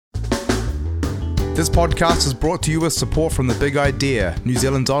This podcast is brought to you with support from The Big Idea, New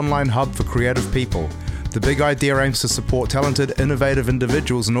Zealand's online hub for creative people. The Big Idea aims to support talented, innovative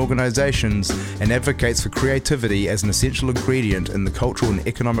individuals and organisations and advocates for creativity as an essential ingredient in the cultural and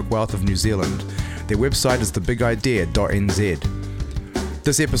economic wealth of New Zealand. Their website is thebigidea.nz.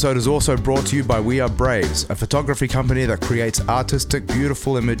 This episode is also brought to you by We Are Braves, a photography company that creates artistic,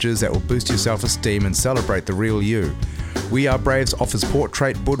 beautiful images that will boost your self-esteem and celebrate the real you. We Are Braves offers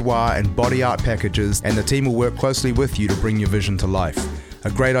portrait, boudoir and body art packages, and the team will work closely with you to bring your vision to life.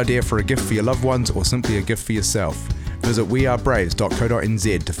 A great idea for a gift for your loved ones or simply a gift for yourself. Visit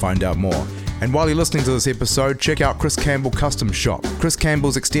wearebraves.co.nz to find out more. And while you're listening to this episode, check out Chris Campbell Custom Shop. Chris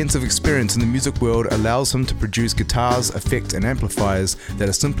Campbell's extensive experience in the music world allows him to produce guitars, effects and amplifiers that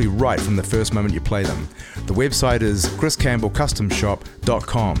are simply right from the first moment you play them. The website is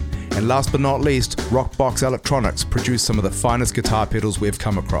chriscampbellcustomshop.com. And last but not least, Rockbox Electronics produce some of the finest guitar pedals we've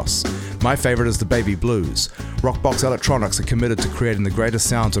come across. My favourite is the Baby Blues. Rockbox Electronics are committed to creating the greatest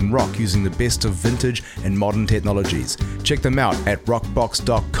sounds in rock using the best of vintage and modern technologies. Check them out at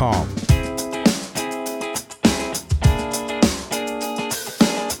rockbox.com.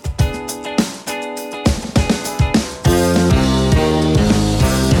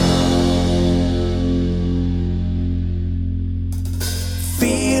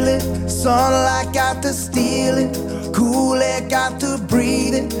 Sunlight got to steal it, cool air got to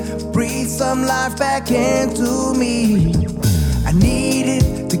breathe it, breathe some life back into me. I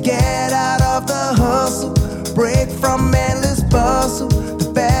needed to get out of the hustle, break from endless bustle.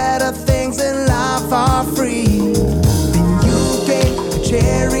 The better things in life are free. Then you came, a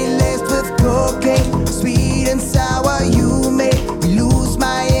cherry laced with cocaine, sweet and sour you made me lose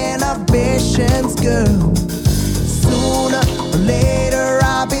my inhibitions, girl. Sooner or later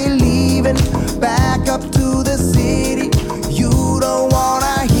I'll be leaving, back up to the city. You don't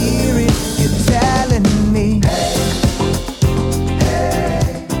wanna hear it, you're telling me.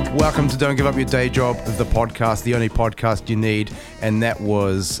 Hey. Welcome to Don't Give Up Your Day Job, the podcast, the only podcast you need. And that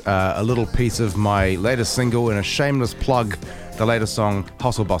was a little piece of my latest single and a shameless plug, the latest song,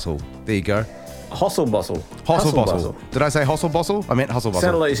 Hustle Bustle. There you go. Hustle Bustle. Hustle Bustle. Did I say Hustle Bustle? I meant Hustle Bustle.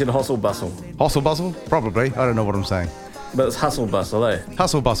 Sounded like you said Hustle Bustle. Hustle Bustle? Probably. I don't know what I'm saying. But it's Hustle Bustle, eh?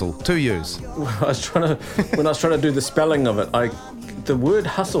 Hustle Bustle. 2 U's. When I was trying to do the spelling of it, the word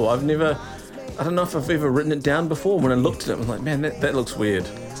hustle, I don't know if I've ever written it down before. When I looked at it, I was like, man, that looks weird.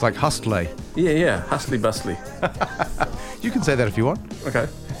 It's like hustley. Yeah, hustly bustly. You can say that if you want. Okay.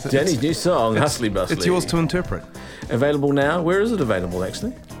 Danny's new song, Hustly Bustly. It's yours to interpret. Available now? Where is it available,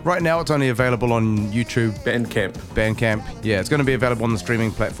 actually? Right now, it's only available on YouTube. Bandcamp. Yeah, it's going to be available on the streaming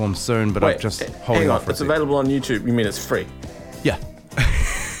platform soon, but I'm just holding off. It's available on YouTube. You mean it's free? Yeah.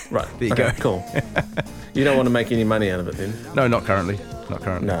 Right. There you go. Cool. You don't want to make any money out of it then? No, not currently. No,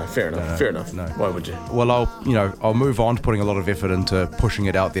 fair enough. No. Why would you? Well, I'll move on to putting a lot of effort into pushing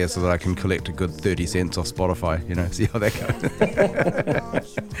it out there so that I can collect a good 30 cents off Spotify, see how that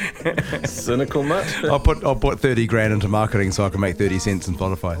goes. Cynical much? I'll put 30 grand into marketing so I can make 30 cents in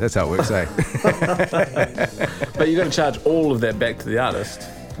Spotify. That's how it works, eh? But you're going to charge all of that back to the artist.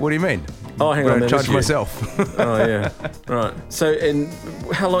 What do you mean? Oh, hang on. Charge myself. Oh, yeah. Right. So,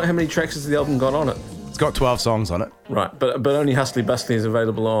 how many tracks has the album got on it? It's got 12 songs on it. Right, but only Hustly Bustly is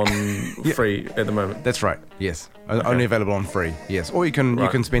available on free at the moment. That's right. Yes, okay. Only available on free. Yes, or you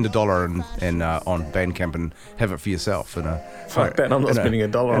can spend $1 and on Bandcamp and have it for yourself. Fuck that! I'm not spending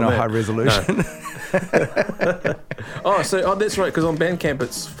 $1 on that. In a high resolution. No. That's right. Because on Bandcamp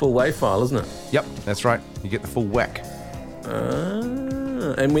it's full WAV file, isn't it? Yep, that's right. You get the full whack.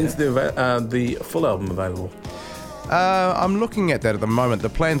 And when's the full album available? I'm looking at that at the moment. The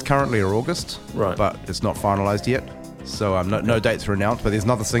plans currently are August, right? But it's not finalised yet. So no dates are announced, but there's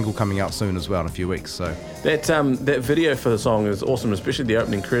another single coming out soon as well in a few weeks. So that video for the song is awesome, especially the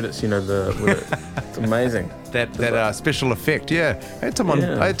opening credits. It's amazing. that special effect, yeah. I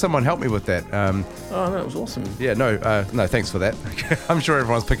had someone help me with that. Oh no, it was awesome. Yeah, no, thanks for that. I'm sure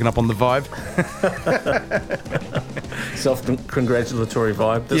everyone's picking up on the vibe. Self-congratulatory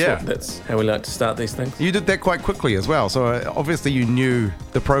vibe. That's how we like to start these things. You did that quite quickly as well, so obviously you knew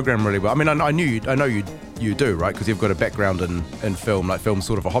the program really well. I mean, I know you do, right? Because you've got a background in film. Like film's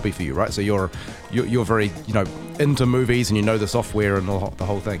sort of a hobby for you, right? So you're very into movies and you know the software and the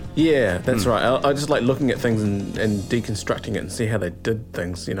whole thing. Yeah, that's right. I just like looking at things and deconstructing it and see how they did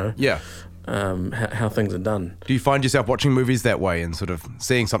things. Yeah. How things are done. Do you find yourself watching movies that way and sort of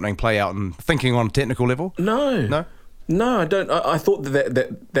seeing something play out and thinking on a technical level? No, I don't. I thought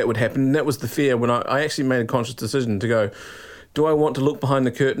that would happen. And that was the fear when I actually made a conscious decision to go, do I want to look behind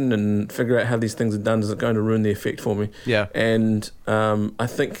the curtain and figure out how these things are done? Is it going to ruin the effect for me? Yeah. And I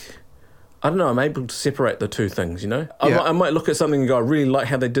think I don't know, I'm able to separate the two things, you know? Yeah. I might look at something and go, I really like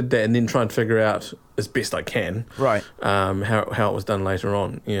how they did that, and then try and figure out as best I can Right. How it was done later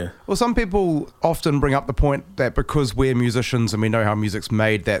on, yeah. Well, some people often bring up the point that because we're musicians and we know how music's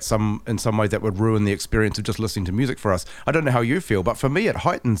made, that in some ways that would ruin the experience of just listening to music for us. I don't know how you feel, but for me, it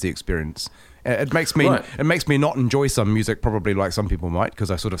heightens the experience. It makes me not enjoy some music probably like some people might,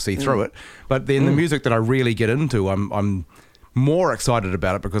 because I sort of see through it. But then the music that I really get into, I'm more excited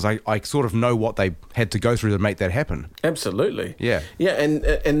about it because I sort of know what they had to go through to make that happen. Absolutely. Yeah. Yeah,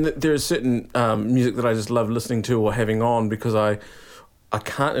 and there is certain music that I just love listening to or having on because I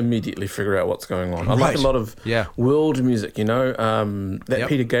can't immediately figure out what's going on. I like a lot of world music, you know, that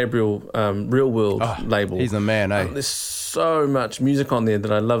Peter Gabriel Real World label. He's the man, eh? There's so much music on there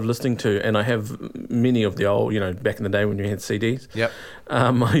that I love listening to, and I have many of the old, you know, back in the day when you had CDs. Yep.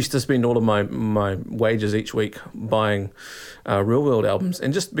 I used to spend all of my wages each week buying Real World albums,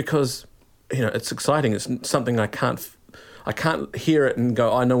 and just because, you know, it's exciting. It's something I can't hear it and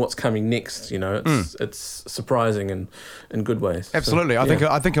go, I know what's coming next. You know, it's surprising in good ways. Absolutely. So,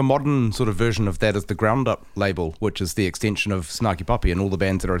 I think a modern sort of version of that is the Ground Up label, which is the extension of Snarky Puppy and all the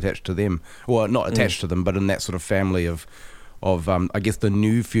bands that are attached to them. Well, not attached to them, but in that sort of family of I guess the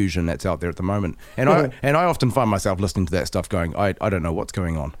new fusion that's out there at the moment. And I often find myself listening to that stuff going, I don't know what's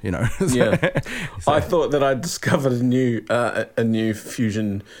going on, you know. I thought that I discovered a new neo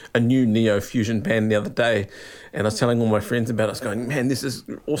fusion band the other day, and I was telling all my friends about it. I was going, man, this is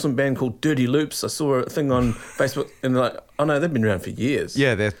an awesome band called Dirty Loops. I saw a thing on Facebook, and they're like, oh no, they've been around for years.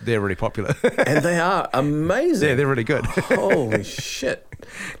 Yeah, they're really popular. And they are amazing. Yeah, they're really good. Holy shit.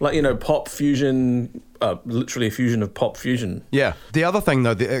 Like, you know, pop fusion, literally a fusion of pop fusion. Yeah. The other thing,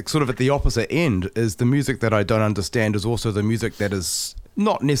 though, sort of at the opposite end, is the music that I don't understand is also the music that is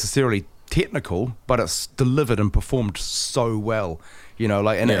not necessarily technical, but it's delivered and performed so well. You know,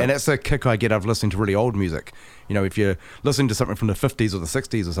 like, and that's a kick I get out of listening to really old music. You know, if you're listening to something from the 50s or the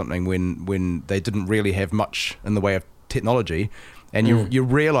 60s or something when they didn't really have much in the way of technology, and you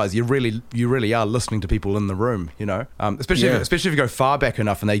realise you really are listening to people in the room, you know, especially if you go far back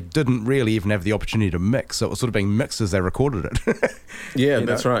enough and they didn't really even have the opportunity to mix, so it was sort of being mixed as they recorded it. Yeah,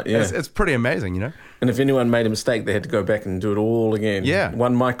 that's right. Yeah, it's pretty amazing, you know. And if anyone made a mistake, they had to go back and do it all again. Yeah,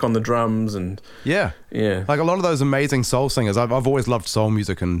 one mic on the drums and yeah. Like a lot of those amazing soul singers. I've always loved soul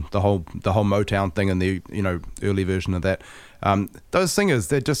music and the whole Motown thing and the, you know, early version of that. Those singers,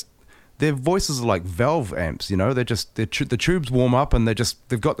 their voices are like valve amps, you know. The tubes warm up and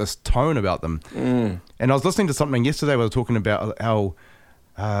they've got this tone about them. And I was listening to something yesterday where they were talking about how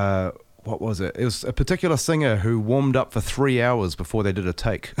what was it? It was a particular singer who warmed up for 3 hours before they did a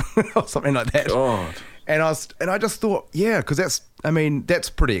take or something like that. God. And I just thought, yeah, because that's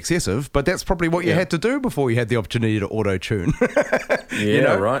pretty excessive, but that's probably what you had to do before you had the opportunity to auto-tune. You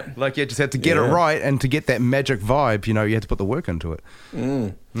know? Right. Like you just had to get it right, and to get that magic vibe, you know, you had to put the work into it.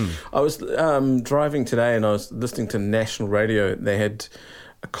 I was driving today and I was listening to national radio. They had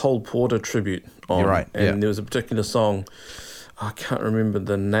a Cole Porter tribute on. You're right. And there was a particular song, I can't remember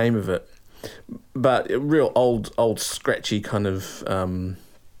the name of it, but a real old scratchy kind of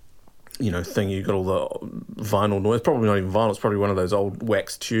you know, thing. You got all the vinyl noise. Probably not even vinyl. It's probably one of those old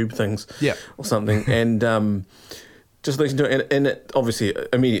wax tube things, or something. And just listening to it, and it obviously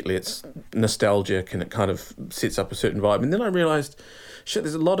immediately it's nostalgic and it kind of sets up a certain vibe. And then I realised, shit,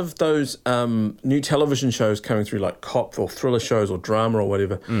 there's a lot of those new television shows coming through, like cop or thriller shows or drama or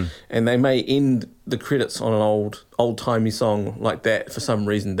whatever, and they may end the credits on an old-timey song like that for some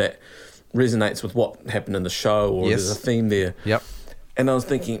reason that resonates with what happened in the show, or there's a theme there. Yep. And I was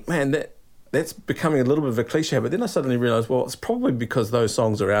thinking, man, that's becoming a little bit of a cliche. But then I suddenly realised, well, it's probably because those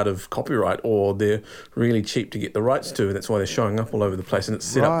songs are out of copyright or they're really cheap to get the rights to, and that's why they're showing up all over the place. And it's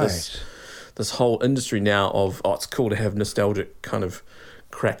set up this whole industry now of, it's cool to have nostalgic kind of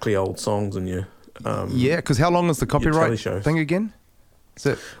crackly old songs in your because how long is the copyright thing again?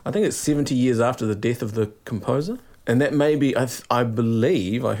 I think it's 70 years after the death of the composer. And that may be, I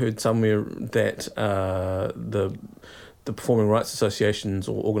believe, I heard somewhere that the performing rights associations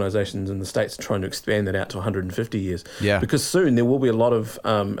or organisations in the States are trying to expand that out to 150 years. Yeah. Because soon there will be a lot of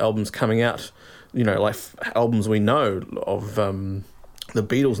albums coming out, you know, like albums we know of the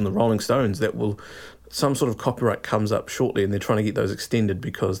Beatles and the Rolling Stones that will, some sort of copyright comes up shortly, and they're trying to get those extended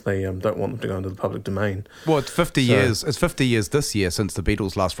because they don't want them to go into the public domain. Well, it's 50 years. It's 50 years this year since the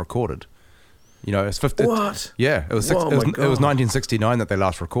Beatles last recorded. You know, it's 50. What? Yeah, it was Whoa, it was my God. 1969 that they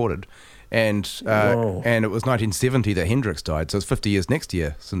last recorded, and it was 1970 that Hendrix died. So it's 50 years next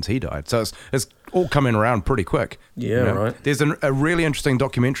year since he died. So it's all coming around pretty quick. Yeah, you know? right. There's a really interesting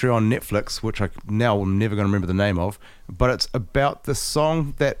documentary on Netflix, which I now am never going to remember the name of, but it's about the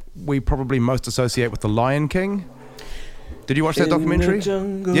song that we probably most associate with The Lion King. Did you watch that documentary?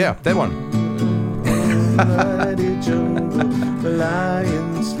 Yeah, that one.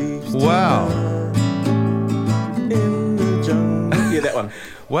 Wow. Yeah, that one.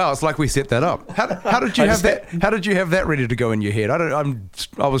 Wow, it's like we set that up. How did you have that? How did you have that ready to go in your head?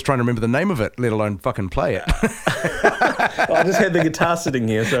 I was trying to remember the name of it, let alone fucking play it. I just had the guitar sitting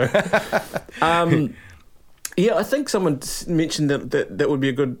here, so. Yeah, I think someone mentioned that would be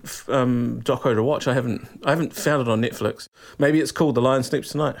a good doco to watch. I haven't found it on Netflix. Maybe it's called The Lion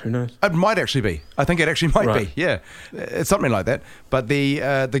Sleeps Tonight. Who knows? It might actually be. I think it actually might Right. be. Yeah, it's something like that. But the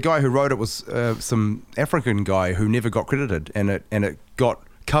guy who wrote it was some African guy who never got credited, and it got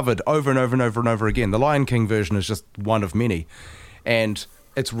covered over and over and over and over again. The Lion King version is just one of many, and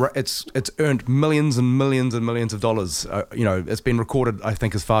it's earned millions and millions and millions of dollars. You know, it's been recorded, I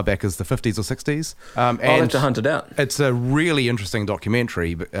think, as far back as the 50s or 60s. I'll have to hunt it out. It's a really interesting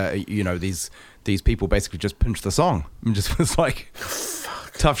documentary. You know, these people basically just pinched the song. It just was like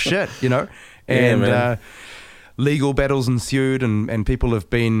tough shit, you know. And man. Legal battles ensued, and people have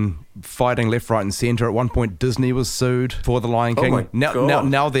been fighting left, right, and centre. At one point, Disney was sued for The Lion King. my God.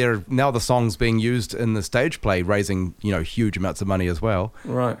 Now the song's being used in the stage play, raising huge amounts of money as well.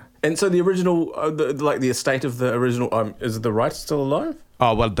 Right. And so the original, the estate of the original, is the rights still alive?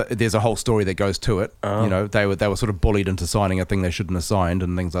 Oh well, there's a whole story that goes to it. Oh. You know, they were sort of bullied into signing a thing they shouldn't have signed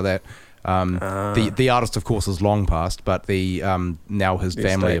and things like that. The artist, of course, is long past, but now his The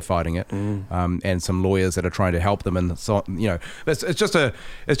family estate. are fighting it, and some lawyers that are trying to help them. And so, it's just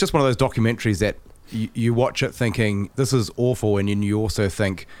one of those documentaries that you watch it thinking this is awful, and then you also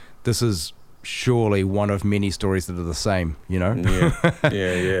think this is surely one of many stories that are the same.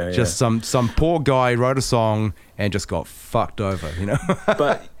 Yeah. Just some poor guy wrote a song and just got fucked over.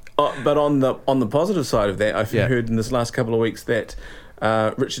 But on the positive side of that, I've Yeah. heard in this last couple of weeks that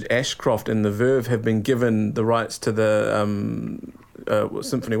Richard Ashcroft and the Verve have been given the rights to the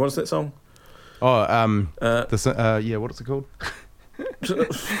symphony. What is that song? What is it called?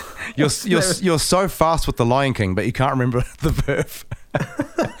 You're so fast with The Lion King, but you can't remember the Verve.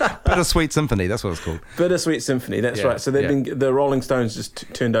 Bittersweet Symphony, that's what it's called. Bittersweet Symphony. That's Yeah, right. So the Rolling Stones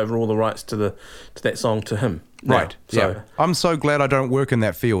just turned over all the rights to that song to him. now. Right. So, I'm so glad I don't work in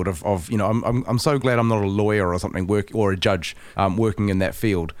that field of I'm so glad I'm not a lawyer or something or a judge working in that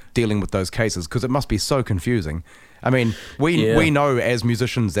field dealing with those cases, because it must be so confusing. I mean, we know as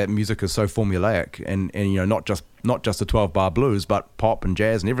musicians that music is so formulaic, and not just the 12-bar blues, but pop and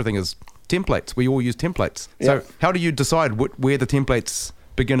jazz and everything is templates. We all use templates. Yeah. So how do you decide where the templates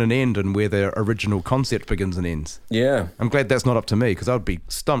begin and end, and where the original concept begins and ends? yeah. I'm glad that's not up to me, because I would be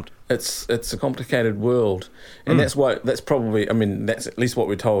stumped. It's a complicated world, and that's probably that's at least what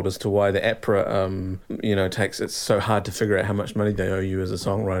we're told as to why the APRA it's so hard to figure out how much money they owe you as a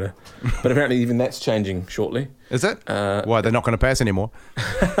songwriter. But apparently even that's changing shortly. Is it? Why, they're not going to pay us anymore?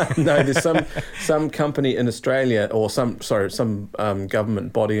 No, there's some company in Australia, or some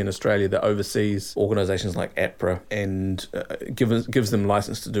government body in Australia that oversees organisations like APRA and gives them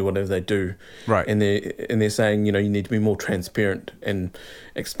license to do whatever they do. Right. And they're saying you need to be more transparent and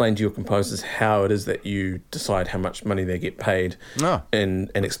explain to your composers how it is that you decide how much money they get paid, and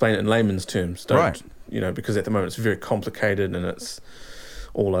explain it in layman's terms. Right. Because at the moment it's very complicated and it's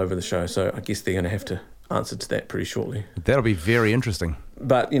all over the show. So I guess they're going to have to answer to that pretty shortly. That'll be very interesting.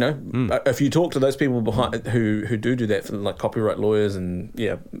 But if you talk to those people behind who do that, for like copyright lawyers and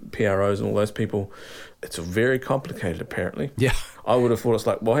PROs and all those people, it's very complicated apparently. Yeah. I would have thought it's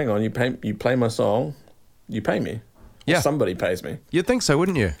like, well, hang on, you play my song, you pay me. Yeah. Or somebody pays me. You'd think so,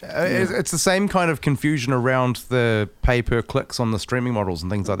 wouldn't you? It's the same kind of confusion around the pay per clicks on the streaming models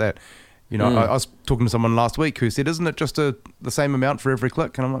and things like that. I was talking to someone last week who said, "Isn't it just the same amount for every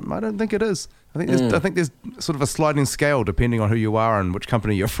click?" And I'm like, "I don't think it is. I think there's sort of a sliding scale depending on who you are and which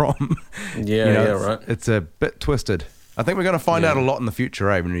company you're from." Right. It's a bit twisted. I think we're going to find out a lot in the future,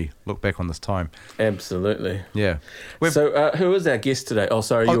 when we look back on this time. Absolutely. Yeah. So who is our guest today? Oh,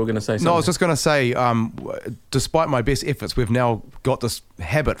 sorry, you were going to say something. No, I was just going to say, despite my best efforts, we've now got this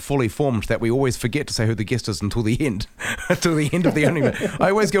habit fully formed that we always forget to say who the guest is until the end, until the end of the opening.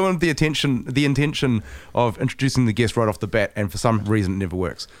 I always go in with the intention of introducing the guest right off the bat, and for some reason it never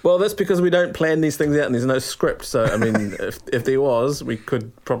works. Well, that's because we don't plan these things out and there's no script. So, if there was, we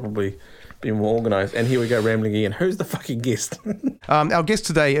could probably be more organised. And here we go rambling again. Who's the fucking guest? Our guest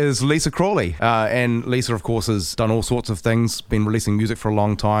today is Lisa Crawley. And Lisa, of course, has done all sorts of things, been releasing music for a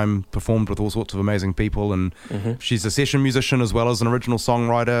long time, performed with all sorts of amazing people. And she's a session musician as well as an original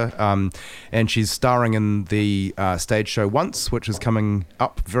songwriter. And she's starring in the stage show Once, which is coming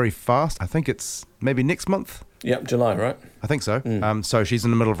up very fast. I think it's maybe next month. Yep, July, right? I think so. So she's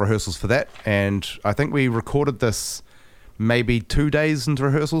in the middle of rehearsals for that. And I think we recorded this maybe 2 days into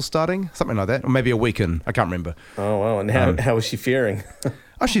rehearsals starting, something like that, or maybe a week in. I can't remember. Oh, wow. And how was she faring?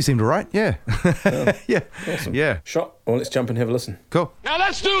 Oh, she seemed all right, yeah. Oh, yeah. Awesome. Yeah. Shot. Well, let's jump and have a listen. Cool. Now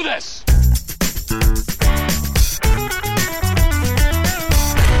let's do this!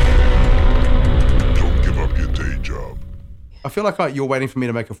 Don't give up your day job. I feel like you're waiting for me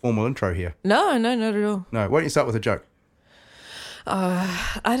to make a formal intro here. No, not at all. No, why don't you start with a joke?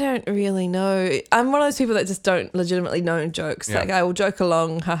 I don't really know. I'm one of those people that just don't legitimately know jokes. Yeah. Like, I will joke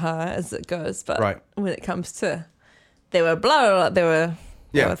along, haha, as it goes. But Right. when it comes to, there were blah, blah, blah, there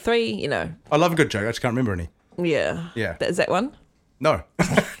Yeah. were three, you know. I love a good joke, I just can't remember any. Yeah. Yeah. Is that one? No.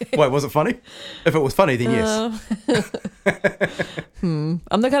 Wait, was it funny? If it was funny, then yes.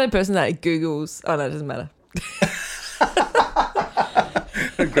 I'm the kind of person that Googles. Oh, no, it doesn't matter.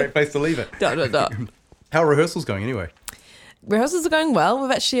 A great place to leave it. No. How are rehearsals going anyway? Rehearsals are going well.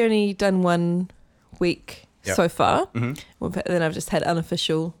 We've actually only done 1 week Yep. so far. Then I've just had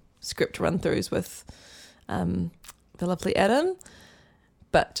unofficial script run-throughs with the lovely Adam,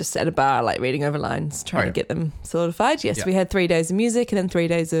 but just at a bar, like reading over lines, trying to get them solidified. Yes, Yeah. we had 3 days of music and then 3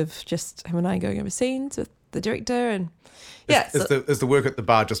 days of just him and I going over scenes with the director. And Is the work at the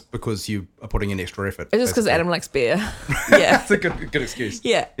bar just because you are putting in extra effort? it's just because basically? Adam likes beer. Yeah. That's a good excuse.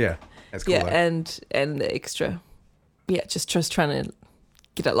 Yeah. Yeah, that's cool. Yeah, though. and the extra. Yeah, just trying to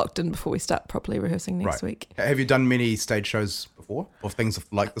get it locked in before we start properly rehearsing next week. Have you done many stage shows before, or things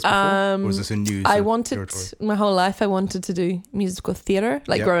like this before, or is this a new? I sort of wanted territory? my whole life. I wanted to do musical theatre,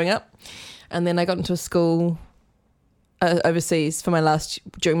 like Yep. growing up, and then I got into a school overseas for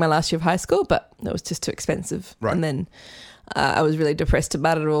during my last year of high school, but it was just too expensive. Right. And then I was really depressed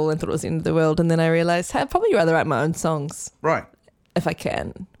about it all and thought it was the end of the world. And then I realised I'd probably rather write my own songs Right. if I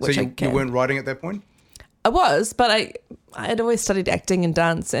can. So Which I you can. weren't writing at that point? I was, but I had always studied acting and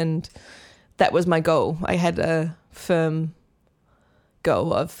dance, and that was my goal. I had a firm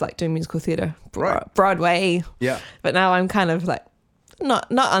goal of like doing musical theatre, Right. Broadway. Yeah. But now I'm kind of like not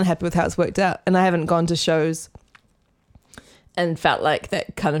unhappy with how it's worked out, and I haven't gone to shows and felt like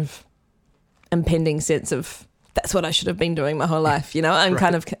that kind of impending sense of that's what I should have been doing my whole life. You know, I'm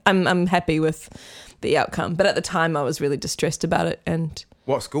kind of I'm happy with the outcome, but at the time I was really distressed about it. And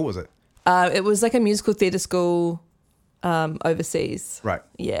What school was it? it was like a musical theatre school overseas. Right.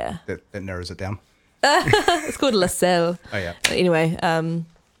 Yeah, That narrows it down. it's called La Salle. Oh yeah. Anyway,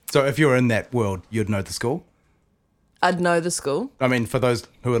 So if you were in that world, you'd know the school. I'd know the school. I mean, for those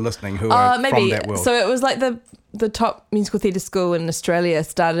who are listening who are from Maybe. that world. So it was like the top musical theatre school in Australia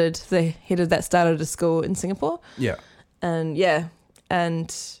the head of that started a school in Singapore. yeah.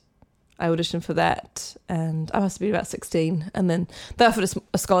 And I auditioned for that, and I must have been about 16. And then they offered us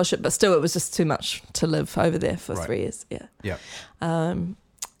a scholarship, but still it was just too much to live over there for Right. 3 years. Yeah. Yeah. And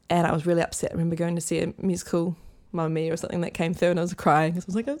I was really upset. I remember going to see a musical, Mamma Mia or something that came through, and I was crying because I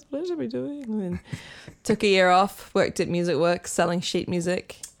was like, that's what I should be doing. And then took a year off, worked at Music Works, selling sheet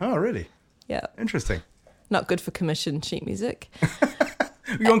music. Oh, really? Yeah. Interesting. Not good for commission sheet music.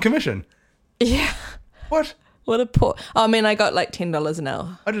 You're on commission? Yeah. What? What a poor... I mean, I got like $10 an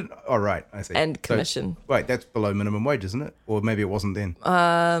hour. I didn't... Oh, right. I see. And So- commission. wait, that's below minimum wage, isn't it? Or maybe it wasn't then.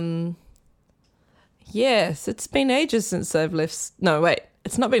 Yes, it's been ages since I've left... No, wait.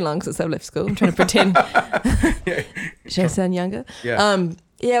 It's not been long since I've left school. I'm trying to pretend. Should I sound younger? Yeah.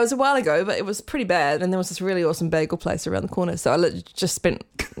 Yeah, it was a while ago, but it was pretty bad. And there was this really awesome bagel place around the corner. So I just spent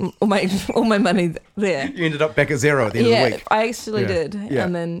all my money there. You ended up back at zero at the end of the week. I actually Yeah. did. Yeah.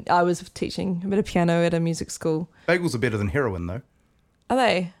 And then I was teaching a bit of piano at a music school. Bagels are better than heroin, though. Are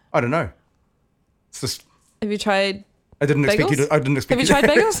they? I don't know. It's just... Have you tried... I didn't expect you Bagels? to... I didn't expect Have you you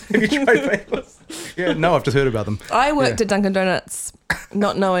tried bagels? Have you tried bagels? Yeah, no, I've just heard about them. I worked Yeah. at Dunkin' Donuts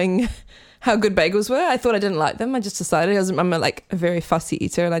not knowing how good bagels were. I thought I didn't like them. I just decided I'm like a very fussy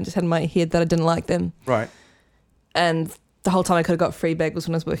eater, and I just had in my head that I didn't like them. Right. And the whole time I could have got free bagels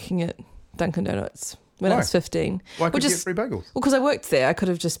when I was working at Dunkin' Donuts when I Why? was 15. Why could Which you is- get free bagels? Well, because I worked there, I could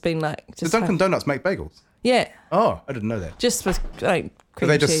have just been like... Does Just Dunkin' Donuts make bagels? Yeah, Oh, I didn't know that. just with like Do cream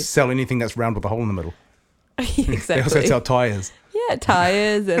they just cheese. sell anything that's round with a hole in the middle? Yeah, They also exactly. sell tyres. Yeah,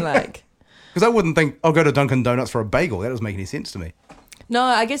 tyres and like... Because I wouldn't think I'll go to Dunkin' Donuts for a bagel. That doesn't make any sense to me. No,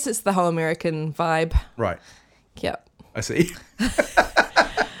 I guess it's the whole American vibe. Right. Yep. I see.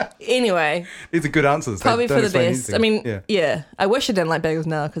 Anyway, These are good answers. They probably don't for the explain best. anything. I mean, yeah. I wish I didn't like bagels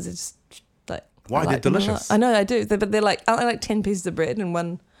now because it's like Why? I They're like them a lot. delicious. I know I do, but they're like aren't they like 10 pieces of bread in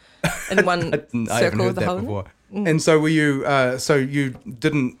one I haven't circle heard with the that hole in it? before. And so were you? So you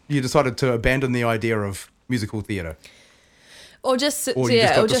decided to abandon the idea of musical theatre. Or just Or you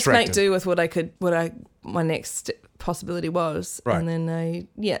just got or just make distracted. do with my next possibility was, Right. and then I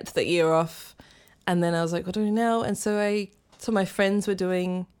took the year off, and then I was like, what do I do now? And so my friends were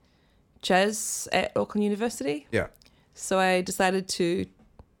doing jazz at Auckland University, Yeah. so I decided to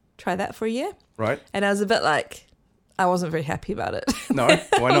try that for a year, Right. and I was a bit like, I wasn't very happy about it. No.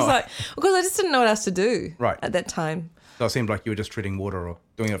 Why I was not? like, because I just didn't know what else to do Right. at that time. So it seemed like you were just treading water or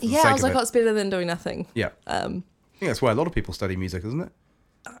doing it for the Yeah, sake I was of like, it. oh, it's better than doing nothing. Yeah. I think that's why a lot of people study music, isn't it?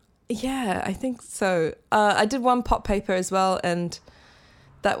 Yeah, I think so. I did one pop paper as well, and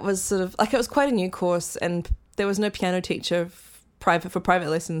that was sort of like it was quite a new course, and there was no piano teacher for private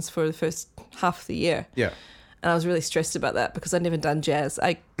lessons for the first half of the year. Yeah. And I was really stressed about that because I'd never done jazz.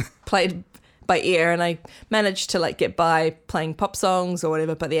 I played by ear, and I managed to like get by playing pop songs or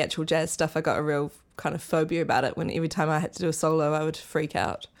whatever, but the actual jazz stuff, I got a real kind of phobia about it. When every time I had to do a solo, I would freak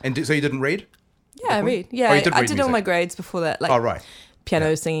out. And so you didn't read? Yeah, I read. Yeah, Oh, you did I read did all music. my grades before that, like Oh, right.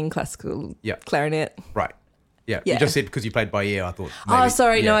 piano, singing, classical, Yeah. clarinet. Right. Yeah. Yeah. You just said because you played by ear, I thought. Oh, maybe-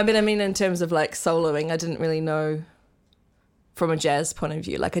 sorry. No, yeah. I mean in terms of like soloing, I didn't really know from a jazz point of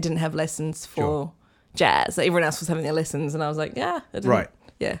view. Like I didn't have lessons for Sure. jazz. Like, everyone else was having their lessons, and I was like, yeah, I didn't. Right.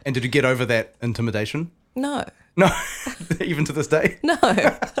 Yeah. And did you get over that intimidation? No. No. Even to this day? No.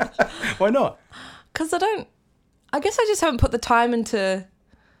 Why not? Because I guess I just haven't put the time into.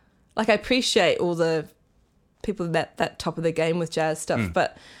 Like I appreciate all the people that top of the game with jazz stuff,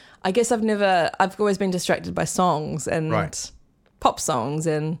 but I guess I've always been distracted by songs and Right. pop songs,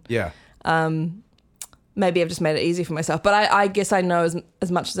 and Yeah. maybe I've just made it easy for myself. But I guess I know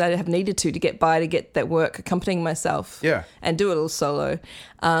as much as I have needed to get by to get that work accompanying myself, Yeah. and do a little solo.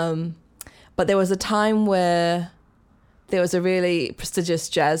 But there was a time where there was a really prestigious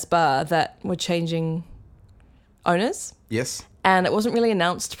jazz bar that were changing owners, Yes. and it wasn't really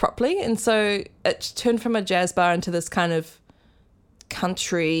announced properly, and so it turned from a jazz bar into this kind of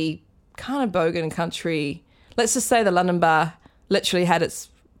country, kind of bogan country. Let's just say the London bar literally had its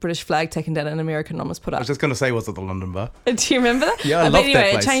British flag taken down and American one was put I up. was just going to say, was it the London bar? Do you remember that? Yeah, I but loved anyway,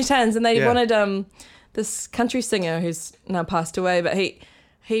 that place. it changed hands, and they Yeah. wanted this country singer who's now passed away, but he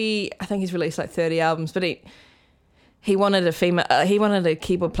I think he's released like 30 albums, but he wanted a female, he wanted a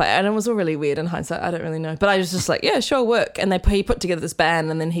keyboard player, and it was all really weird in hindsight. I don't really know, but I was just like, yeah, sure, work. And he put together this band,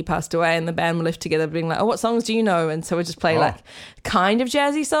 and then he passed away, and the band were left together being like, oh, what songs do you know? And so we just play like kind of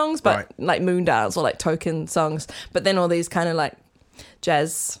jazzy songs, but Right. like Moondance or like token songs, but then all these kind of like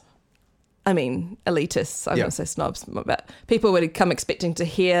jazz, I mean, elitists, I'm Yeah. going to say snobs, but people would come expecting to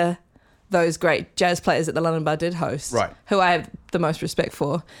hear those great jazz players that the London Bar did host, Right. who I have the most respect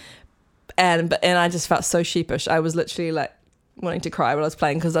for. And I just felt so sheepish. I was literally like wanting to cry when I was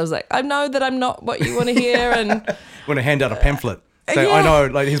playing, because I was like, I know that I'm not what you want to hear, and Want to hand out a pamphlet. Say, yeah. I know,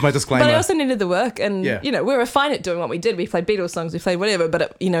 like, here's my disclaimer. but I also needed the work, and Yeah. you know, we were fine at doing what we did. We played Beatles songs, we played whatever, but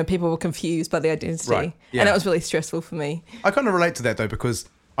it, you know, people were confused by the identity, Right. Yeah. and it was really stressful for me. I kind of relate to that, though, because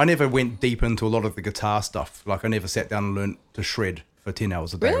I never went deep into a lot of the guitar stuff. Like, I never sat down and learned to shred for 10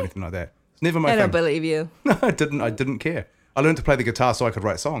 hours a day or Really? anything like that. It's never my I thing. don't believe you. No, I didn't care. I learned to play the guitar so I could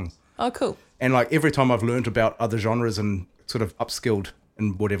write songs. Oh, cool. And like every time I've learned about other genres and sort of upskilled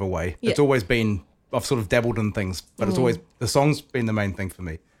in whatever way, Yeah. it's always been, I've sort of dabbled in things, but it's always, the song's been the main thing for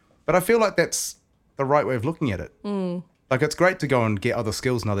me. But I feel like that's the right way of looking at it. Like, it's great to go and get other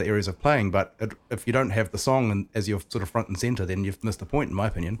skills in other areas of playing, but if you don't have the song as your sort of front and center, then you've missed the point, in my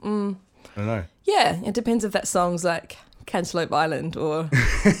opinion. I don't know. Yeah, it depends if that song's like Cantaloupe Island or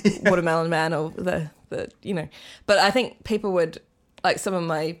Watermelon Man or the you know. But I think people would, like some of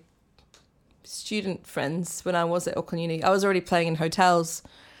my student friends when I was at Auckland Uni, I was already playing in hotels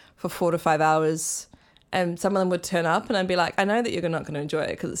for 4 to 5 hours, and some of them would turn up and I'd be like, I know that you're not going to enjoy it,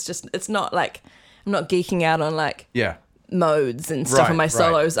 because it's not like, I'm not geeking out on like Yeah. modes and stuff Right, on my right.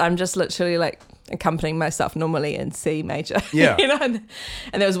 solos. I'm just literally like accompanying myself normally in C major. Yeah. You know?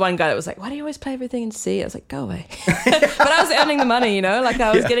 And there was one guy that was like, why do you always play everything in C? I was like, go away. But I was earning the money, you know, like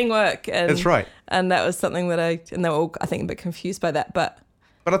I was Yeah. getting work. And, That's right. And that was something that and they were all, I think, a bit confused by that. But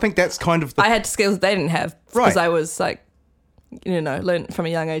But I think that's kind of the... I had skills they didn't have, Right. because I was like, you know, learned from a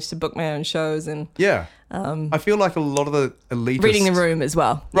young age to book my own shows and Yeah. I feel like a lot of the elitist... reading the room as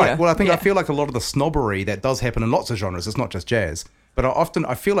well. you Right. know? Well, I Yeah. feel like a lot of the snobbery that does happen in lots of genres. It's not just jazz, but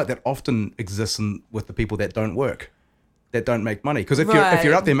I feel like that often exists with the people that don't work. that don't make money. Because if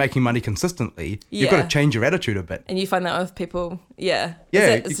you're out there making money consistently, you've got to change your attitude a bit. And you find that with people, Yeah. Do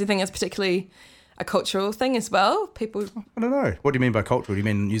you think it's particularly a cultural thing as well? People, I don't know. What do you mean by cultural? Do you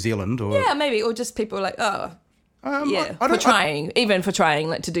mean New Zealand or? Yeah, maybe, or just people like, for trying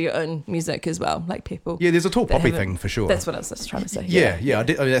like to do your own music as well, like people. Yeah, there's a tall poppy thing for sure. That's what I was just trying to say. Yeah, I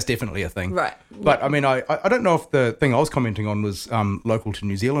mean, that's definitely a thing. Right. But I mean, I don't know if the thing I was commenting on was local to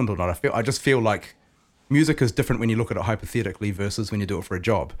New Zealand or not. I just feel like music is different when you look at it hypothetically versus when you do it for a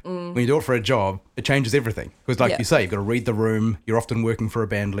job. When you do it for a job, it changes everything. Because like you say, you've got to read the room. You're often working for a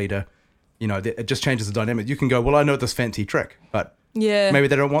band leader. You know, it just changes the dynamic. You can go, well, I know this fancy trick, but maybe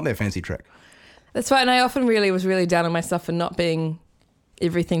they don't want that fancy trick. That's right. And I often was really down on myself for not being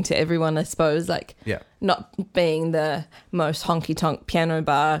everything to everyone, I suppose. Like, not being the most honky-tonk piano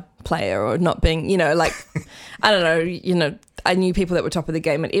bar player, or not being, you know, like, I don't know, I knew people that were top of the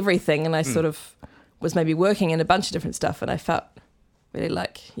game at everything, and I sort of was maybe working in a bunch of different stuff, and I felt really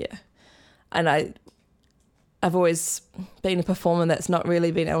like, and I've always been a performer that's not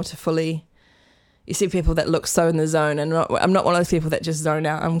really been able to fully. You see people that look so in the zone, and I'm not one of those people that just zone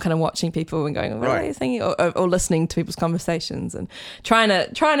out. I'm kind of watching people and going, what are you thinking? Or listening to people's conversations and trying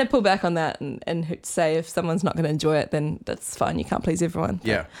to pull back on that and say if someone's not going to enjoy it, then that's fine. You can't please everyone.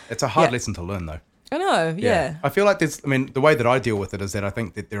 Yeah, it's a hard lesson to learn though. I know, yeah. I feel like the way that I deal with it is that I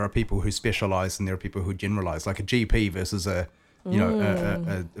think that there are people who specialise and there are people who generalise, like a GP versus a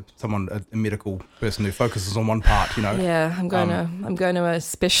medical person who focuses on one part, you know. Yeah, I'm going to a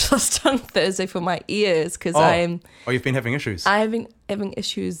specialist on Thursday for my ears because you've been having issues. I have been having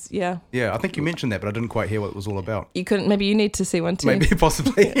issues. Yeah. Yeah, I think you mentioned that, but I didn't quite hear what it was all about. You couldn't. Maybe you need to see one too. Maybe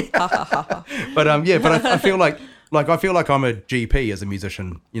possibly. But I feel like I'm a GP as a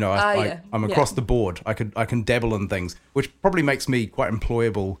musician. You know, I'm across the board. I can dabble in things, which probably makes me quite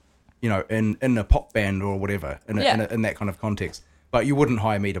employable. You know, in a pop band or whatever, in that kind of context. But you wouldn't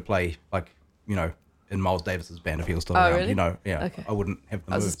hire me to play, like, you know, in Miles Davis's band if he was still around. Really? You know, Okay. I wouldn't have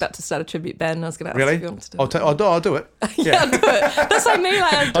the I was moves. just about to start a tribute band, and I was going to ask Really? if you wanted to do it. I'll do it. I'll do it. That's like me.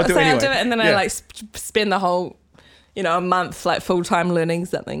 Like, I'll do it, and then I like spend the whole, a month like full time learning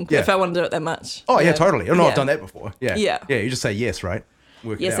something if I want to do it that much. Oh yeah, totally. Oh no, I've done that before. Yeah. Yeah. Yeah. You just say yes, right?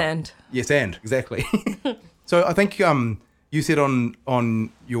 Work Yes it out. and. Yes and exactly. So I think you said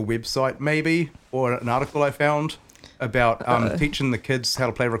on your website maybe, or an article I found about teaching the kids how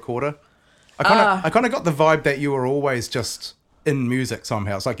to play recorder. I kind of got the vibe that you were always just in music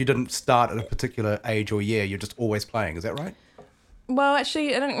somehow. It's like you didn't start at a particular age or year. You're just always playing. Is that right? Well,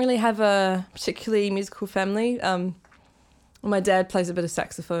 actually, I don't really have a particularly musical family. My dad plays a bit of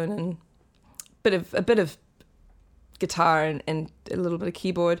saxophone and a bit of guitar and a little bit of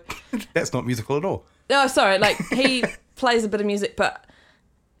keyboard. That's not musical at all. No, sorry. Like he plays a bit of music, but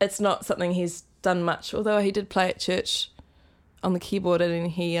it's not something he's done much. Although he did play at church on the keyboard, and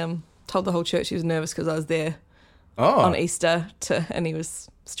he told the whole church he was nervous because I was there on Easter, and he was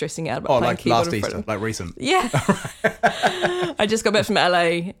stressing out about playing keyboard. Last Easter, like recent. Yeah. I just got back from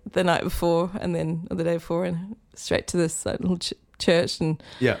LA the night before, and then the day before, and straight to this little church, and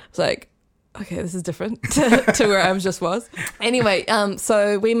I was like, okay, this is different to where I just was. Anyway,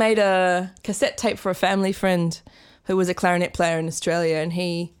 so we made a cassette tape for a family friend who was a clarinet player in Australia, and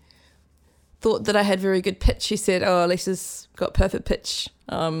he thought that I had very good pitch. He said, Lisa's got perfect pitch.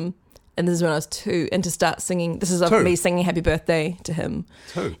 And this is when I was 2, and to start singing. This is me singing Happy Birthday to him.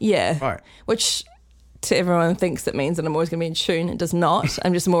 2? Yeah. Right. Which to everyone thinks that means that I'm always going to be in tune. It does not.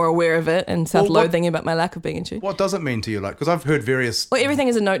 I'm just more aware of it and self-loathing about my lack of being in tune. What does it mean to you? Like, because I've heard various... Well, everything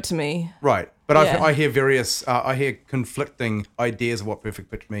is a note to me. Right. But I hear various... I hear conflicting ideas of what perfect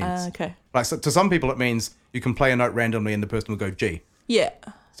pitch means. Okay. Like, so to some people it means you can play a note randomly and the person will go G. Yeah.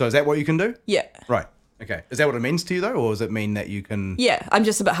 So is that what you can do? Yeah. Right. Okay. Is that what it means to you, though? Or does it mean that you can... Yeah. I'm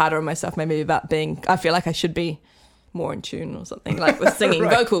just a bit harder on myself, maybe, about being... I feel like I should be more in tune or something, like with singing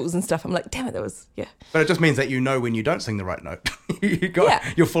vocals and stuff. I'm like, damn it, that was... Yeah. But it just means that you know when you don't sing the right note.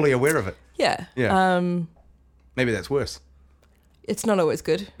 You're fully aware of it. Yeah. Yeah. Maybe that's worse. It's not always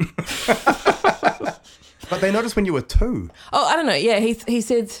good. But they noticed when you were 2. Oh, I don't know. Yeah, he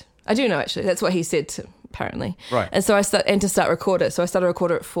said... I do know, actually. That's what he said, apparently. Right. And so to start record it. So I started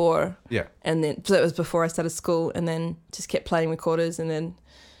recorder at 4. Yeah. And then... So that was before I started school. And then just kept playing recorders, and then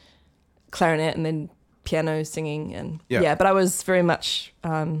clarinet, and then piano, singing. And but I was very much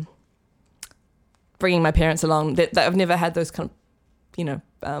bringing my parents along. That I've never had those kind of,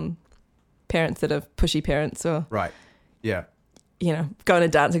 parents that are pushy parents or... Right. Yeah. Going to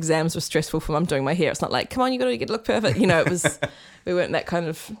dance exams was stressful for mum doing my hair. It's not like, come on, you got to look perfect. It was, we weren't that kind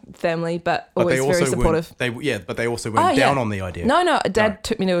of family, but always very supportive. But they also weren't down on the idea. No, Dad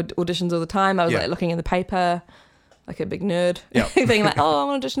took me to auditions all the time. I was like looking in the paper, like a big nerd, Yeah. being like, oh, I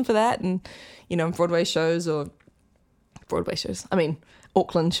want to audition for that, and Broadway shows, I mean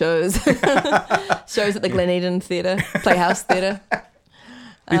Auckland shows, shows at the Glen Eden Theatre, Playhouse Theatre.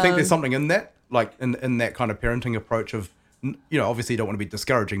 Do you think there's something in that, like in that kind of parenting approach of, obviously you don't want to be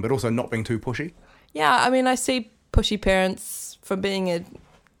discouraging, but also not being too pushy? Yeah, I mean, I see pushy parents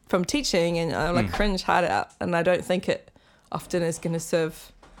from teaching, and I like cringe hard out, and I don't think it often is going to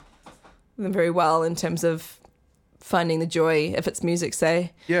serve them very well in terms of finding the joy if it's music,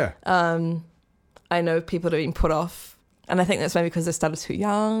 say. Yeah. I know people that are being put off, and I think that's maybe because they started too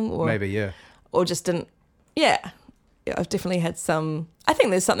young, or Maybe, yeah. or just didn't. Yeah, I've definitely had some. I think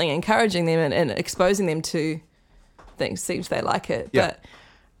there's something encouraging them and exposing them to things, see if they like it. Yeah.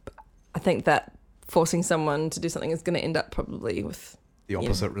 But I think that forcing someone to do something is going to end up probably with The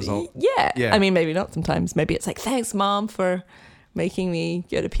opposite result. Yeah. Yeah. I mean, maybe not sometimes. Maybe it's like, thanks, Mom, for making me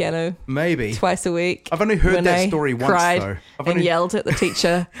go to piano Maybe. twice a week. I've only heard when that I story once, cried though. and yelled at the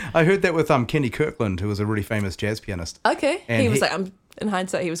teacher. I heard that with Kenny Kirkland, who was a really famous jazz pianist. Okay. And He was like, in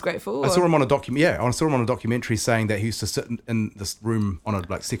hindsight, he was grateful. I saw him on a documentary saying that he used to sit in this room on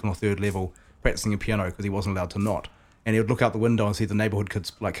a second or third level practicing a piano because he wasn't allowed to not. And he would look out the window and see the neighborhood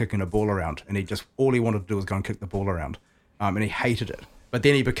kids like kicking a ball around, and all he wanted to do was go and kick the ball around, and he hated it. But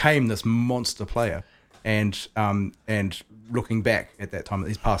then he became this monster player, and looking back at that time,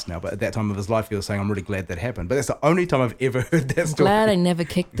 he's passed now, but at that time of his life, he was saying, "I'm really glad that happened." But that's the only time I've ever heard that story. Glad I never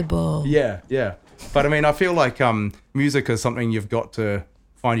kicked the ball. Yeah. But I mean, I feel like music is something you've got to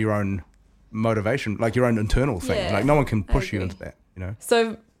find your own motivation, like your own internal thing. Yeah, like no one can I push you agree. into that,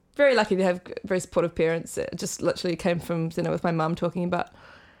 So very lucky to have very supportive parents. It just literally came from, with my mum talking about,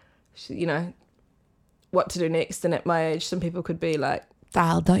 what to do next. And at my age, some people could be like,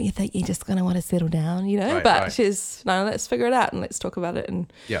 Dale, don't you think you're just going to want to settle down, Right, but right. she's, no, let's figure it out and let's talk about it.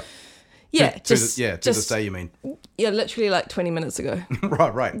 And Yeah. yeah, To this day, you mean? Yeah, literally like 20 minutes ago.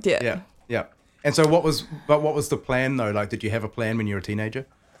 Right. Yeah. Yeah. And so what was the plan though? Like, did you have a plan when you were a teenager?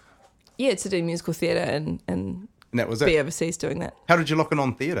 Yeah, to do musical theatre and And that was be it? overseas doing that. How did you lock in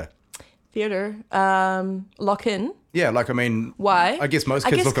on theatre? Theatre, lock in. Yeah, like, I mean... Why? I guess most I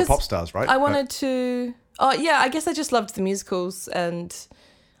kids guess look at 'cause pop stars, right? I wanted to... Oh, yeah, I guess I just loved the musicals and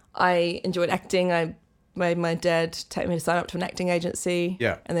I enjoyed acting. I made my dad take me to sign up to an acting agency.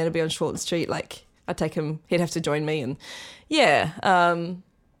 Yeah. And then it'd be on Shortland Street. Like, I'd take him... He'd have to join me and... Yeah.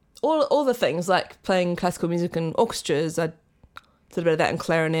 All the things, like playing classical music and orchestras. I did a bit of that in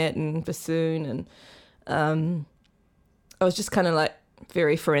clarinet and bassoon. And I was just kind of like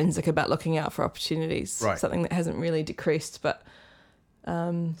very forensic about looking out for opportunities. Right. Something that hasn't really decreased, but...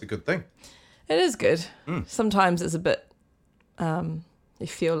 It's a good thing. It is good. Sometimes it's a bit, you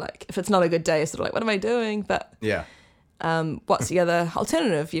feel like if it's not a good day, it's sort of like, what am I doing? But Yeah. what's the other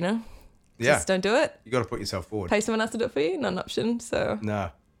alternative, Yeah. Just don't do it. You got to put yourself forward. Pay someone else to do it for you, not an option. So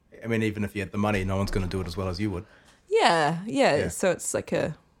No. I mean, even if you had the money, no one's going to do it as well as you would. yeah. So it's like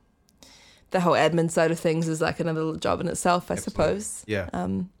the whole admin side of things is like another little job in itself, I suppose. Yeah.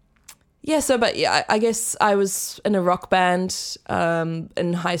 I guess I was in a rock band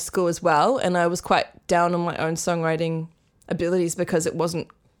in high school as well, and I was quite down on my own songwriting abilities because it wasn't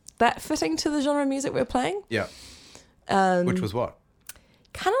that fitting to the genre of music we were playing. Yeah. Which was what?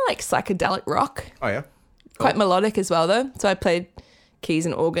 Kind of like psychedelic rock, Oh, yeah? quite melodic as well though. So I played keys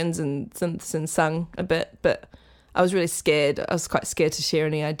and organs and synths and sung a bit, but I was really scared. I was quite scared to share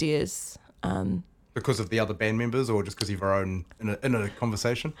any ideas. Because of the other band members, or just because of your own in a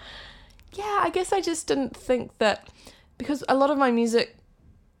conversation? Yeah, I guess I just didn't think that, because a lot of my music,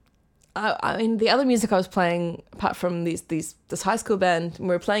 I mean, the other music I was playing, apart from this high school band, and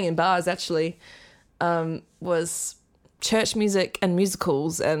we were playing in bars actually, was church music and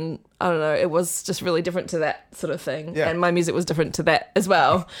musicals, and I don't know, it was just really different to that sort of thing. Yeah. And my music was different to that as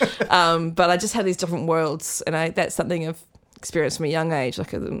well. But I just had these different worlds, and that's something I've experienced from a young age,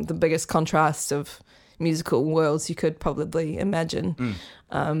 like the biggest contrast of musical worlds you could probably imagine,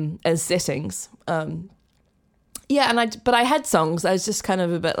 as settings. But I had songs. I was just kind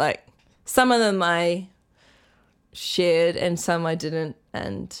of a bit like, some of them I shared and some I didn't,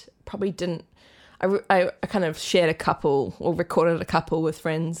 and probably didn't. I kind of shared a couple or recorded a couple with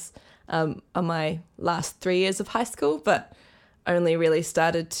friends on my last 3 years of high school, but only really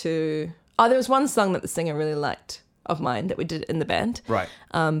started to... Oh, there was one song that the singer really liked of mine that we did in the band. Right.